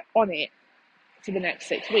be quite on it for the next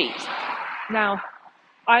 6 weeks. Now,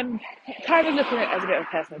 I'm kind of looking at it as a bit of a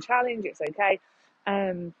personal challenge. It's okay.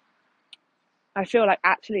 I feel like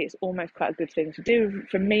actually it's almost quite a good thing to do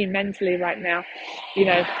for me mentally right now. You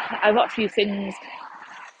know, I've got a few things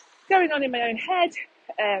going on in my own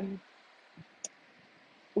head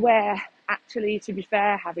where actually, to be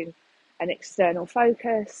fair, having an external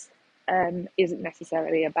focus isn't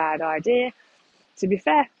necessarily a bad idea. To be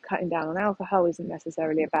fair, cutting down on alcohol isn't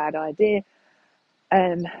necessarily a bad idea.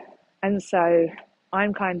 And so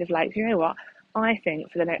I'm kind of like, you know what? I think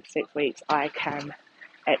for the next 6 weeks, I can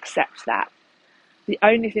accept that. The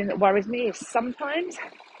only thing that worries me is sometimes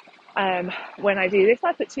when I do this,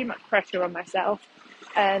 I put too much pressure on myself.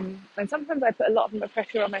 And sometimes I put a lot of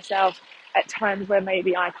pressure on myself at times where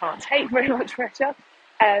maybe I can't take very much pressure.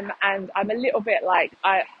 And I'm a little bit like,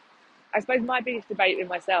 I suppose my biggest debate with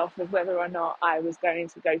myself was whether or not I was going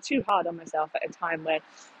to go too hard on myself at a time where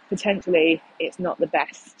potentially it's not the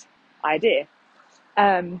best idea.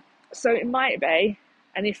 So it might be,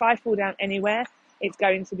 and if I fall down anywhere, it's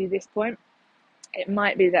going to be this point. It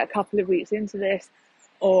might be that a couple of weeks into this,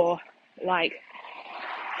 or like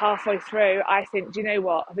halfway through, I think, do you know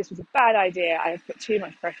what? This was a bad idea. I have put too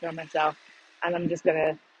much pressure on myself, and I'm just going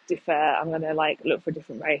to defer. I'm going to like look for a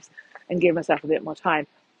different race and give myself a bit more time.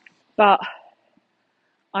 But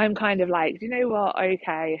I'm kind of like, do you know what?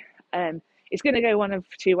 Okay, it's going to go one of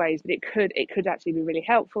two ways, but it could actually be really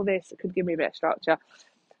helpful. It could give me a bit of structure.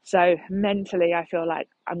 So mentally, I feel like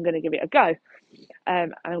I'm going to give it a go,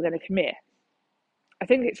 and I'm going to commit. I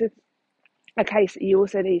think it's a case that you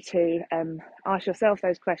also need to ask yourself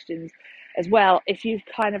those questions as well. If you've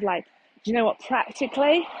kind of like, do you know what,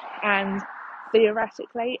 practically and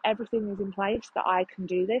theoretically, everything is in place that I can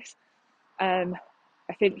do this. I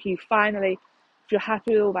think you finally, if you're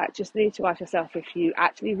happy with all that, just need to ask yourself if you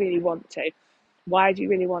actually really want to. Why do you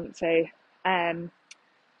really want to?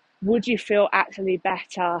 Would you feel actually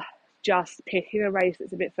better just picking a race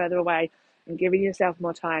that's a bit further away and giving yourself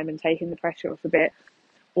more time and taking the pressure off a bit?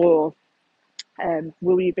 Or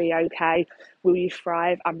will you be okay? Will you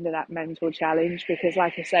thrive under that mental challenge? Because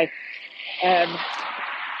like I say,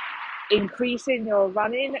 increasing your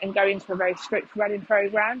running and going to a very strict running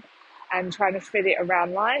program and trying to fit it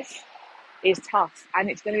around life is tough, and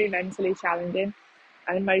it's going to be mentally challenging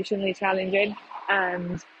and emotionally challenging,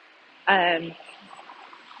 and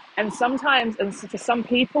sometimes, and for some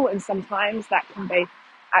people, and sometimes that can be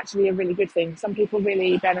actually a really good thing. Some people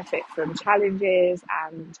really benefit from challenges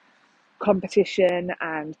and competition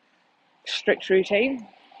and strict routine,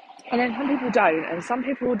 and then some people don't, and some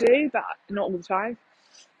people do, but not all the time.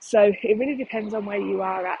 So it really depends on where you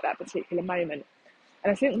are at that particular moment.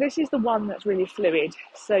 And I think this is the one that's really fluid.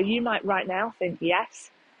 So you might right now think, yes,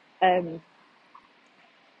 I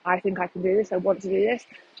think I can do this, I want to do this.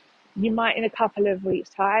 You might in a couple of weeks'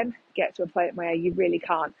 time get to a point where you really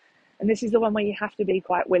can't. And this is the one where you have to be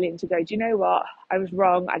quite willing to go, do you know what? I was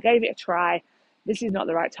wrong. I gave it a try. This is not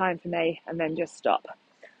the right time for me. And then just stop.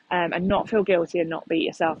 And not feel guilty and not beat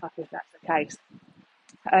yourself up if that's the case.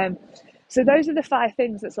 So those are the 5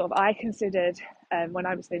 things that sort of I considered when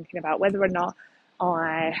I was thinking about whether or not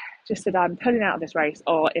I just said I'm pulling out of this race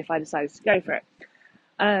or if I decided to go for it.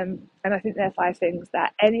 And I think they're 5 things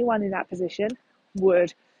that anyone in that position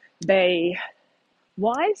would be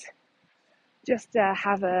wise just to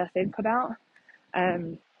have a think about,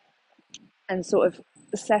 and sort of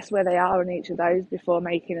assess where they are on each of those before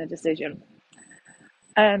making a decision.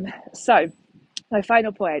 So my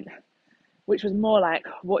final point, which was more like,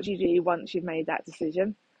 what do you do once you've made that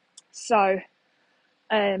decision? So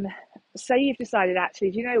say you've decided,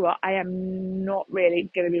 actually, do you know what? I am not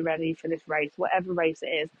really going to be ready for this race, whatever race it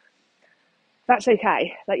is. That's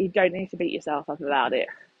okay. Like, you don't need to beat yourself up about it.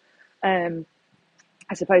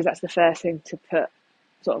 I suppose that's the first thing to put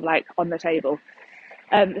sort of like on the table.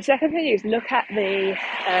 The second thing is look at the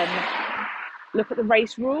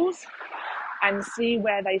race rules and see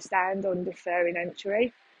where they stand on deferring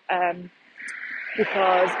entry.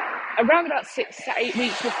 Because around about 6 to 8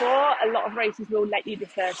 weeks before, a lot of races will let you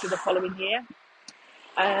defer to the following year.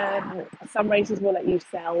 Some races will let you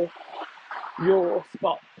sell your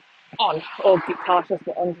spot on or pass your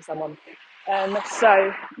spot on to someone.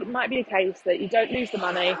 So it might be a case that you don't lose the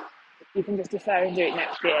money, you can just defer and do it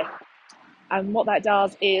next year. And what that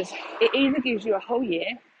does is it either gives you a whole year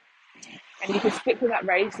and you can stick with that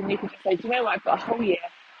race and you can just say, do you know what, I've got a whole year.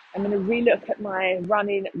 I'm going to relook at my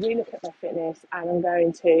running, relook at my fitness, and I'm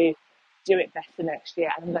going to do it better next year.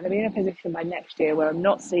 And I'm going to be in a position by next year where I'm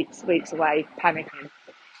not 6 weeks away panicking.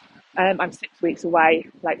 I'm 6 weeks away,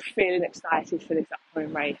 like feeling excited for this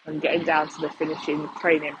upcoming race and getting down to the finishing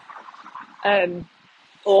training.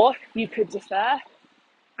 Or you could defer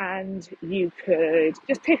and you could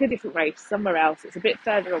just pick a different race somewhere else. It's a bit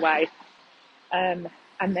further away. And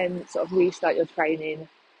then sort of restart your training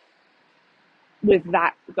with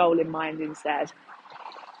that goal in mind instead.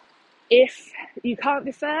 If you can't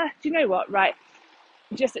defer, do you know what? Right,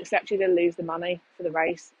 just accept you're going to lose the money for the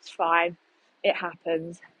race. It's fine. It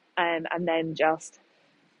happens. And then just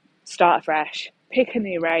start afresh, pick a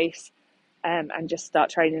new race, and just start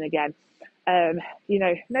training again.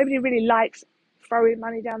 Nobody really likes throwing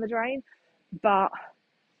money down the drain, but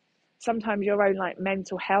sometimes your own like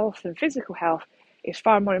mental health and physical health is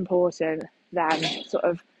far more important than sort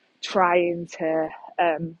of trying to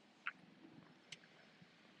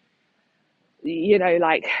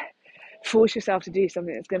force yourself to do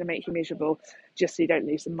something that's going to make you miserable just so you don't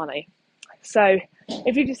lose some money. So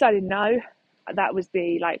if you decided no, that would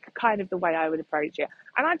be like kind of the way I would approach it.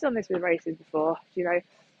 And I've done this with races before,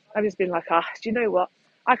 I've just been like, do you know what?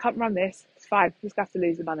 I can't run this. It's fine. I'm just have to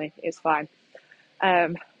lose the money. It's fine.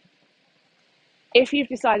 If you've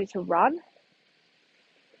decided to run,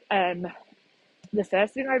 the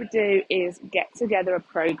first thing I would do is get together a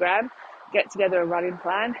program, get together a running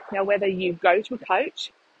plan. Now, whether you go to a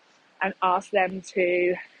coach and ask them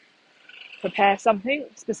to prepare something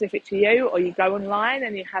specific to you, or you go online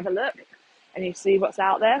and you have a look and you see what's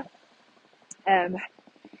out there,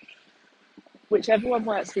 whichever one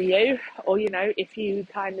works for you, or if you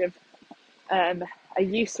kind of are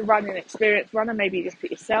used to running, an experienced runner, maybe you just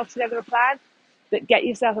put yourself together a plan. But get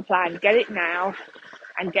yourself a plan, get it now,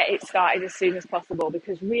 and get it started as soon as possible.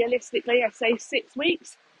 Because realistically, I say 6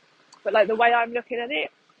 weeks, but like the way I'm looking at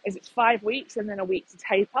it is it's 5 weeks and then a week to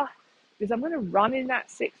taper. Because I'm going to run in that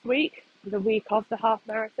 6th week, the week of the half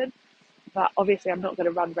marathon, but obviously I'm not going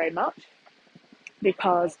to run very much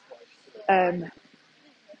because I'm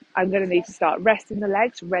going to need to start resting the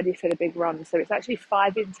legs ready for the big run. So it's actually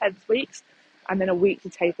 5 intense weeks and then a week to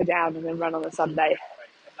taper down and then run on a Sunday.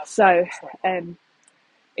 So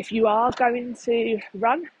if you are going to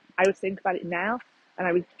run, I would think about it now and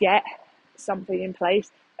I would get something in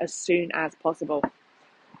place as soon as possible.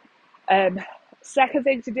 Second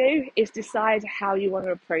thing to do is decide how you want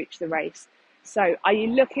to approach the race. So are you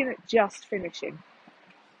looking at just finishing?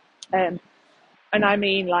 And I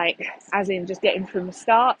mean like, as in just getting from the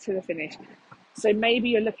start to the finish. So maybe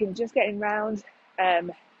you're looking just getting round.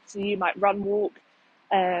 So you might run, walk,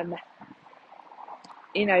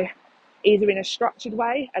 either in a structured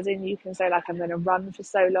way, as in you can say like, I'm going to run for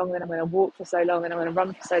so long, then I'm going to walk for so long, then I'm going to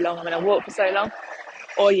run for so long, I'm going to walk for so long.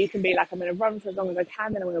 Or you can be like, I'm going to run for as long as I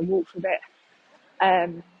can, then I'm going to walk for a bit.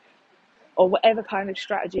 Or whatever kind of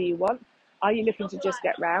strategy you want. Are you looking to just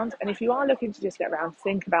get round? And if you are looking to just get round,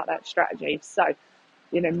 think about that strategy. So,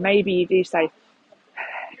 maybe you do say,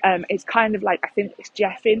 it's kind of like, I think it's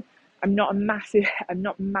Jeffing. I'm not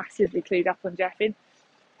massively clued up on Jeffing,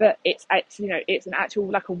 but it's an actual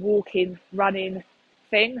like a walking, running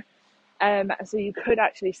thing. So you could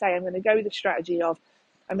actually say, I'm going to go with the strategy of,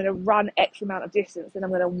 I'm going to run X amount of distance, then I'm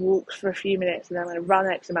going to walk for a few minutes, and then I'm going to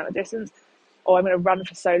run X amount of distance, or I'm going to run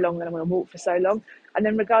for so long, then I'm going to walk for so long. And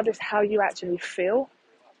then regardless how you actually feel,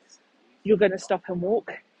 you're going to stop and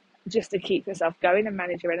walk just to keep yourself going and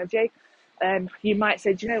manage your energy. You might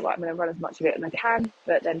say, do you know what, I'm going to run as much of it as I can,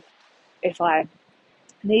 but then if I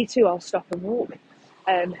need to, I'll stop and walk.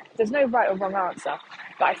 There's no right or wrong answer,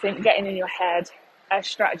 but I think getting in your head a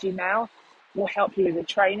strategy now will help you with the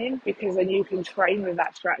training, because then you can train with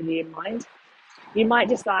that strategy in mind. You might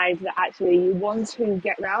decide that actually you want to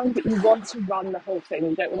get round, but you want to run the whole thing.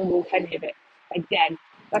 You don't want to walk any of it. Again,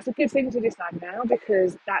 that's a good thing to decide now,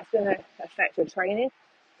 because that's going to affect your training,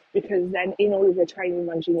 because then in all of your training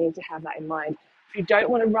runs, you need to have that in mind. If you don't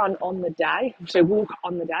want to run on the day, so walk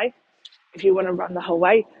on the day, if you want to run the whole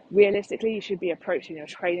way, realistically, you should be approaching your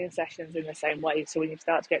training sessions in the same way. So when you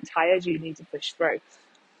start to get tired, you need to push through.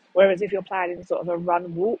 Whereas if you're planning sort of a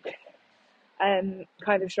run walk kind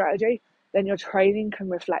of strategy, then your training can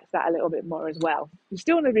reflect that a little bit more as well. You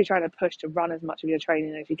still want to be trying to push to run as much of your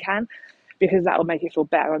training as you can, because that will make you feel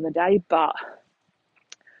better on the day. But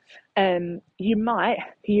you might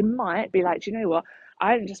be like, do you know what?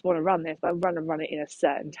 I don't just want to run this, but I want to run it in a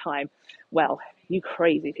certain time. Well, you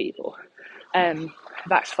crazy people.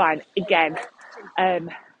 That's fine. Again,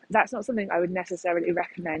 that's not something I would necessarily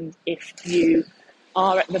recommend if you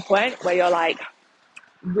are at the point where you're like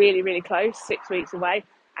really, really close, 6 weeks away,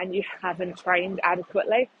 and you haven't trained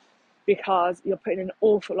adequately, because you're putting an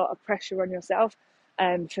awful lot of pressure on yourself.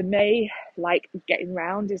 For me, like, getting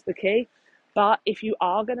round is the key. But if you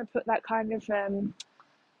are going to put that kind of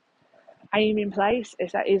aim in place,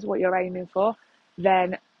 if that is what you're aiming for,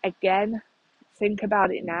 then again, think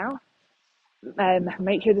about it now,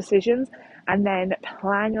 make your decisions, and then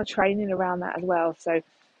plan your training around that as well. So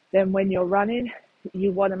then when you're running,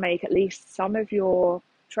 you want to make at least some of your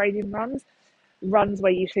training runs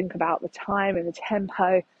where you think about the time and the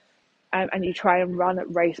tempo, and you try and run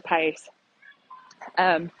at race pace.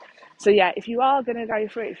 So yeah, if you are going to go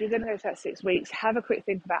for it, if you're going to go for that 6 weeks, have a quick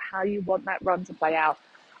think about how you want that run to play out.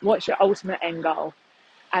 What's your ultimate end goal?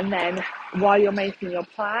 And then while you're making your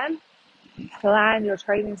plan your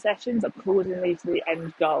training sessions accordingly to the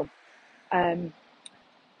end goal.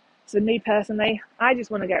 So me personally, I just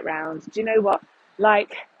want to get round. Do you know what?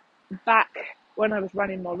 Like, back when I was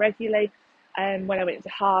running more regularly, and when I went into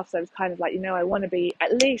halves, I was kind of like, I want to be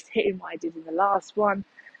at least hitting what I did in the last one.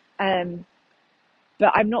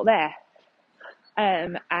 But I'm not there.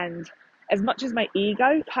 And as much as my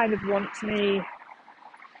ego kind of wants me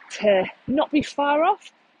to not be far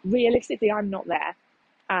off, realistically, I'm not there.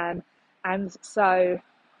 And so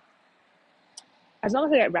as long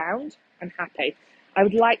as I get round, I'm happy. I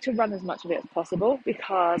would like to run as much of it as possible,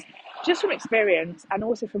 because just from experience, and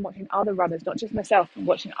also from watching other runners, not just myself, but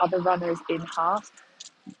watching other runners in half,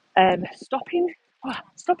 stopping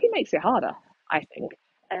makes it harder, I think.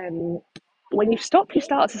 When you stop, you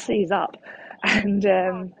start to seize up, and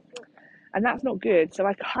that's not good. So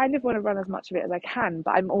I kind of want to run as much of it as I can,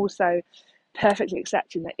 but I'm also perfectly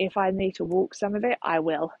accepting that if I need to walk some of it, I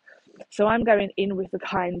will. So I'm going in with the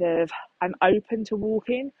kind of, I'm open to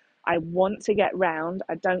walking. I want to get round.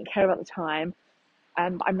 I don't care about the time.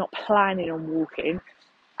 But I'm not planning on walking.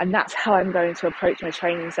 And that's how I'm going to approach my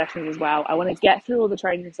training sessions as well. I want to get through all the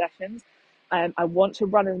training sessions. I want to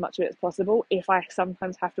run as much of it as possible. If I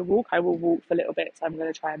sometimes have to walk, I will walk for a little bit. So I'm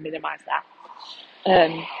going to try and minimize that.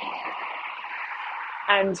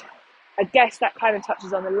 And I guess that kind of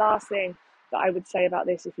touches on the last thing that I would say about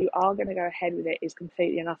this. If you are going to go ahead with it, is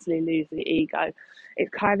completely and utterly lose the ego.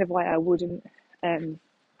 It's kind of why I wouldn't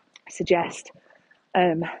suggest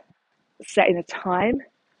setting a time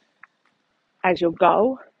as your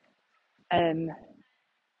goal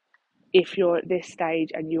if you're at this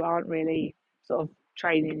stage and you aren't really sort of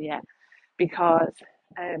training yet, because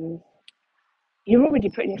you're already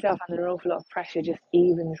putting yourself under an awful lot of pressure just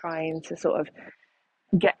even trying to sort of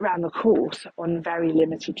get around the course on very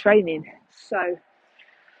limited training. So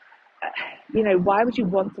why would you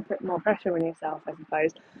want to put more pressure on yourself, I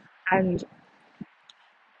suppose? And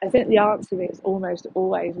I think the answer is almost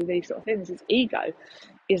always with these sort of things is ego.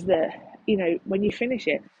 Is that, when you finish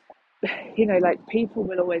it, like, people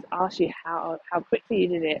will always ask you how quickly you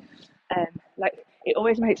did it. Like, it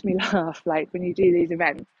always makes me laugh, like, when you do these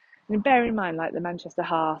events. And bear in mind, like, the Manchester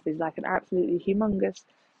Half is like an absolutely humongous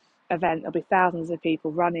event. There'll be thousands of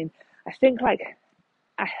people running. I think, like,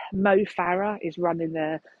 Mo Farah is running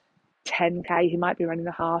the 10K. He might be running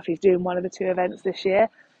the half. He's doing one of the two events this year.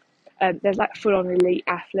 There's like full-on elite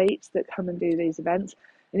athletes that come and do these events,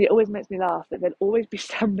 and it always makes me laugh that there'll always be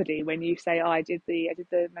somebody when you say, "Oh, I did the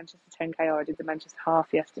Manchester 10K, or I did the Manchester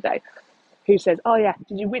half yesterday," who says, "Oh yeah,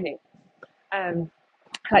 did you win it?"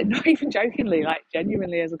 Like, not even jokingly, like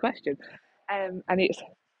genuinely as a question, and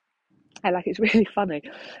it's really funny.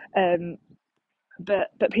 But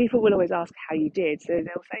people will always ask how you did, so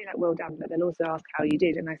they'll say like, "Well done," but they'll also ask how you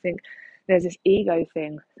did, and I think there's this ego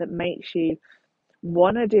thing that makes you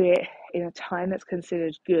want to do it in a time that's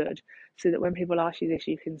considered good, so that when people ask you this,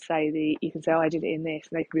 you can say, "Oh, I did it in this,"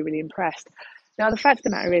 and they can be really impressed. Now, the fact of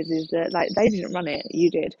the matter is that, like, they didn't run it,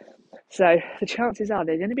 you did. So the chances are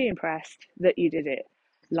they're going to be impressed that you did it.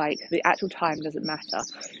 Like, the actual time doesn't matter.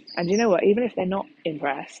 And you know what? Even if they're not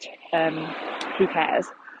impressed, who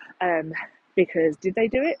cares? Because did they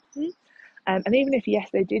do it? And even if,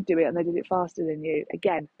 yes, they did do it and they did it faster than you,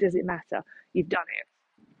 again, does it matter? You've done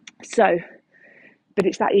it. So but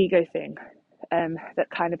it's that ego thing that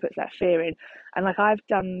kind of puts that fear in. And like I've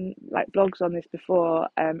done like blogs on this before,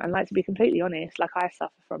 and like to be completely honest, like I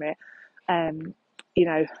suffer from it. You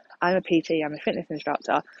know, I'm a PT, I'm a fitness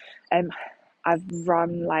instructor. I've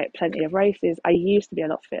run like plenty of races. I used to be a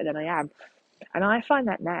lot fitter than I am, and I find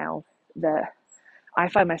that now that I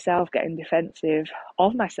find myself getting defensive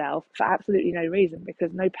of myself for absolutely no reason,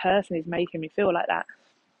 because no person is making me feel like that,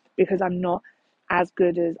 because I'm not as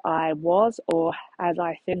good as I was or as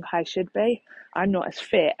I think I should be. I'm not as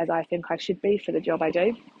fit as I think I should be for the job I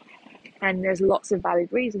do. And there's lots of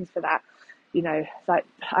valid reasons for that. You know, like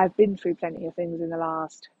I've been through plenty of things in the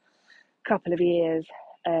last couple of years,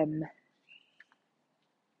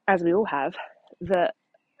 as we all have, that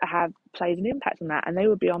have played an impact on that, and they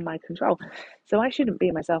were beyond my control. So I shouldn't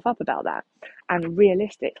beat myself up about that. And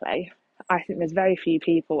realistically, I think there's very few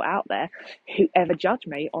people out there who ever judge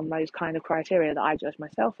me on those kind of criteria that I judge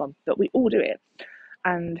myself on, but we all do it.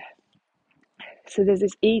 And so there's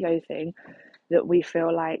this ego thing that we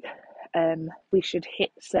feel like we should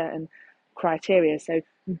hit certain criteria. So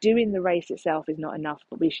doing the race itself is not enough,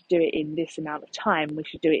 but we should do it in this amount of time. We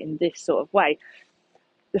should do it in this sort of way.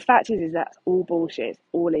 The fact is that's all bullshit, it's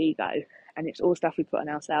all ego, and it's all stuff we put on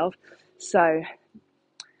ourselves. So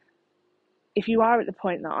if you are at the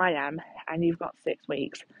point that I am and you've got 6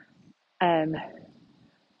 weeks, I'm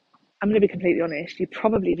going to be completely honest, you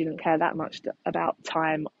probably didn't care that much about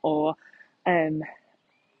time or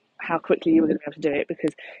how quickly you were going to be able to do it,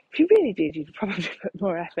 because if you really did, you'd probably put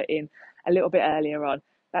more effort in a little bit earlier on.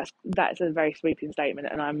 That's a very sweeping statement,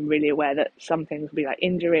 and I'm really aware that some things will be like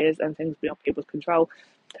injuries and things beyond people's control.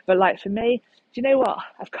 But like for me, do you know what?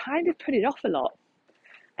 I've kind of put it off a lot,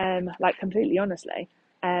 like completely honestly.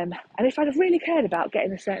 And if I'd have really cared about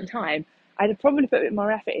getting a certain time, I'd have probably put a bit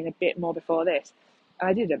more effort in a bit more before this. And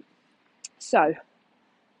I didn't. So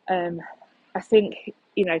I think,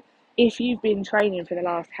 you know, if you've been training for the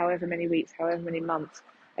last however many weeks, however many months,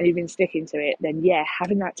 and you've been sticking to it, then yeah,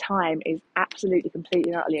 having that time is absolutely,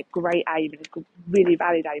 completely, and utterly a great aim and a really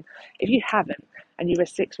valid aim. If you haven't, and you were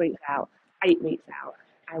 6 weeks out, 8 weeks out,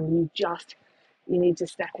 and you need to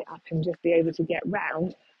step it up and just be able to get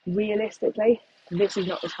round, realistically, this is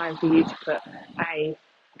not the time for you to put a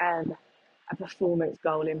a performance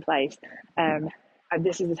goal in place. And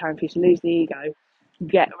this is the time for you to lose the ego,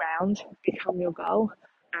 get around, become your goal.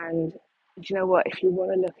 And do you know what? If you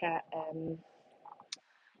want to look at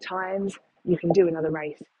times, you can do another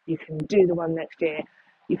race. You can do the one next year.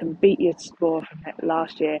 You can beat your score from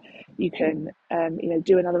last year. You can,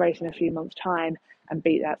 do another race in a few months' time and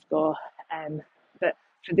beat that score. But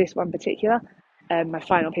for this one particular, my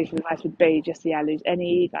final piece of advice would be just, lose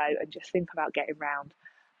any ego and just think about getting round.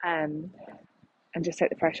 And just take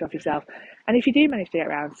the pressure off yourself. And if you do manage to get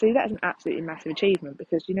around, see that as an absolutely massive achievement,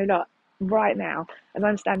 because you know what, right now, as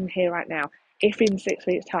I'm standing here right now, if in 6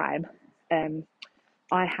 weeks' time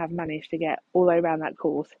I have managed to get all the way around that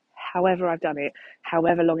course, however I've done it,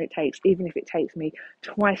 however long it takes, even if it takes me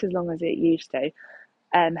twice as long as it used to,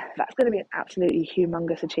 that's going to be an absolutely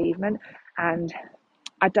humongous achievement. And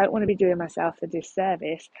I don't want to be doing myself the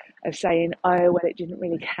disservice of saying, oh, well, it didn't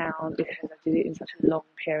really count because I did it in such a long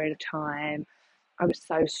period of time. I was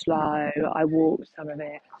so slow, I walked some of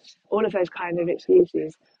it. All of those kind of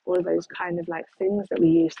excuses, all of those kind of like things that we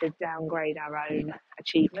use to downgrade our own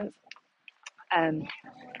achievements.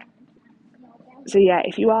 So yeah,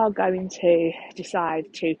 if you are going to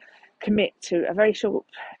decide to commit to a very short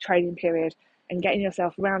training period and getting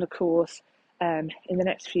yourself around a course in the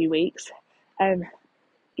next few weeks,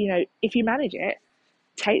 if you manage it,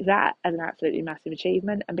 take that as an absolutely massive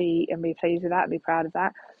achievement and be pleased with that and be proud of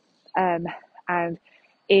that. And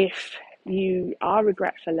if you are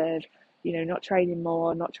regretful of, not training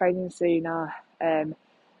more, not training sooner, and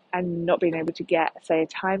not being able to get, say, a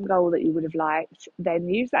time goal that you would have liked, then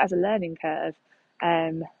use that as a learning curve,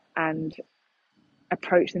 and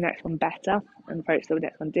approach the next one better and approach the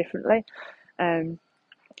next one differently.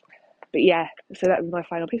 But yeah, so that was my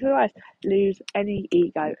final piece of advice. Lose any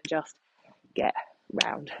ego and just get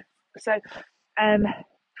round. So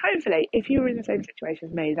hopefully, if you were in the same situation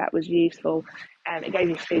as me, that was useful. It gave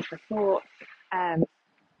you food for thought.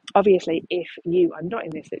 Obviously, if you are not in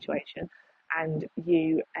this situation and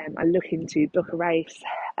you are looking to book a race,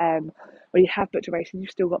 or you have booked a race and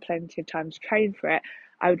you've still got plenty of time to train for it,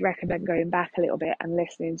 I would recommend going back a little bit and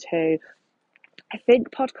listening to, I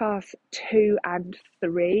think, podcasts 2 and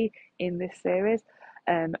 3 in this series,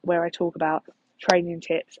 where I talk about training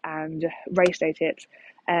tips and race day tips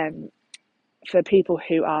for people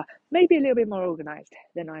who are maybe a little bit more organised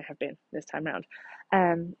than I have been this time around.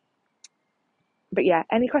 But yeah,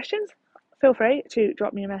 any questions? Feel free to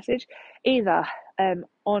drop me a message, either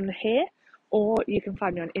on here, or you can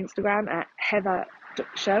find me on Instagram at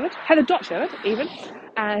Heather.Sherwood even,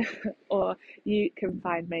 or you can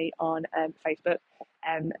find me on Facebook,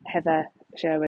 Heather Sherwood.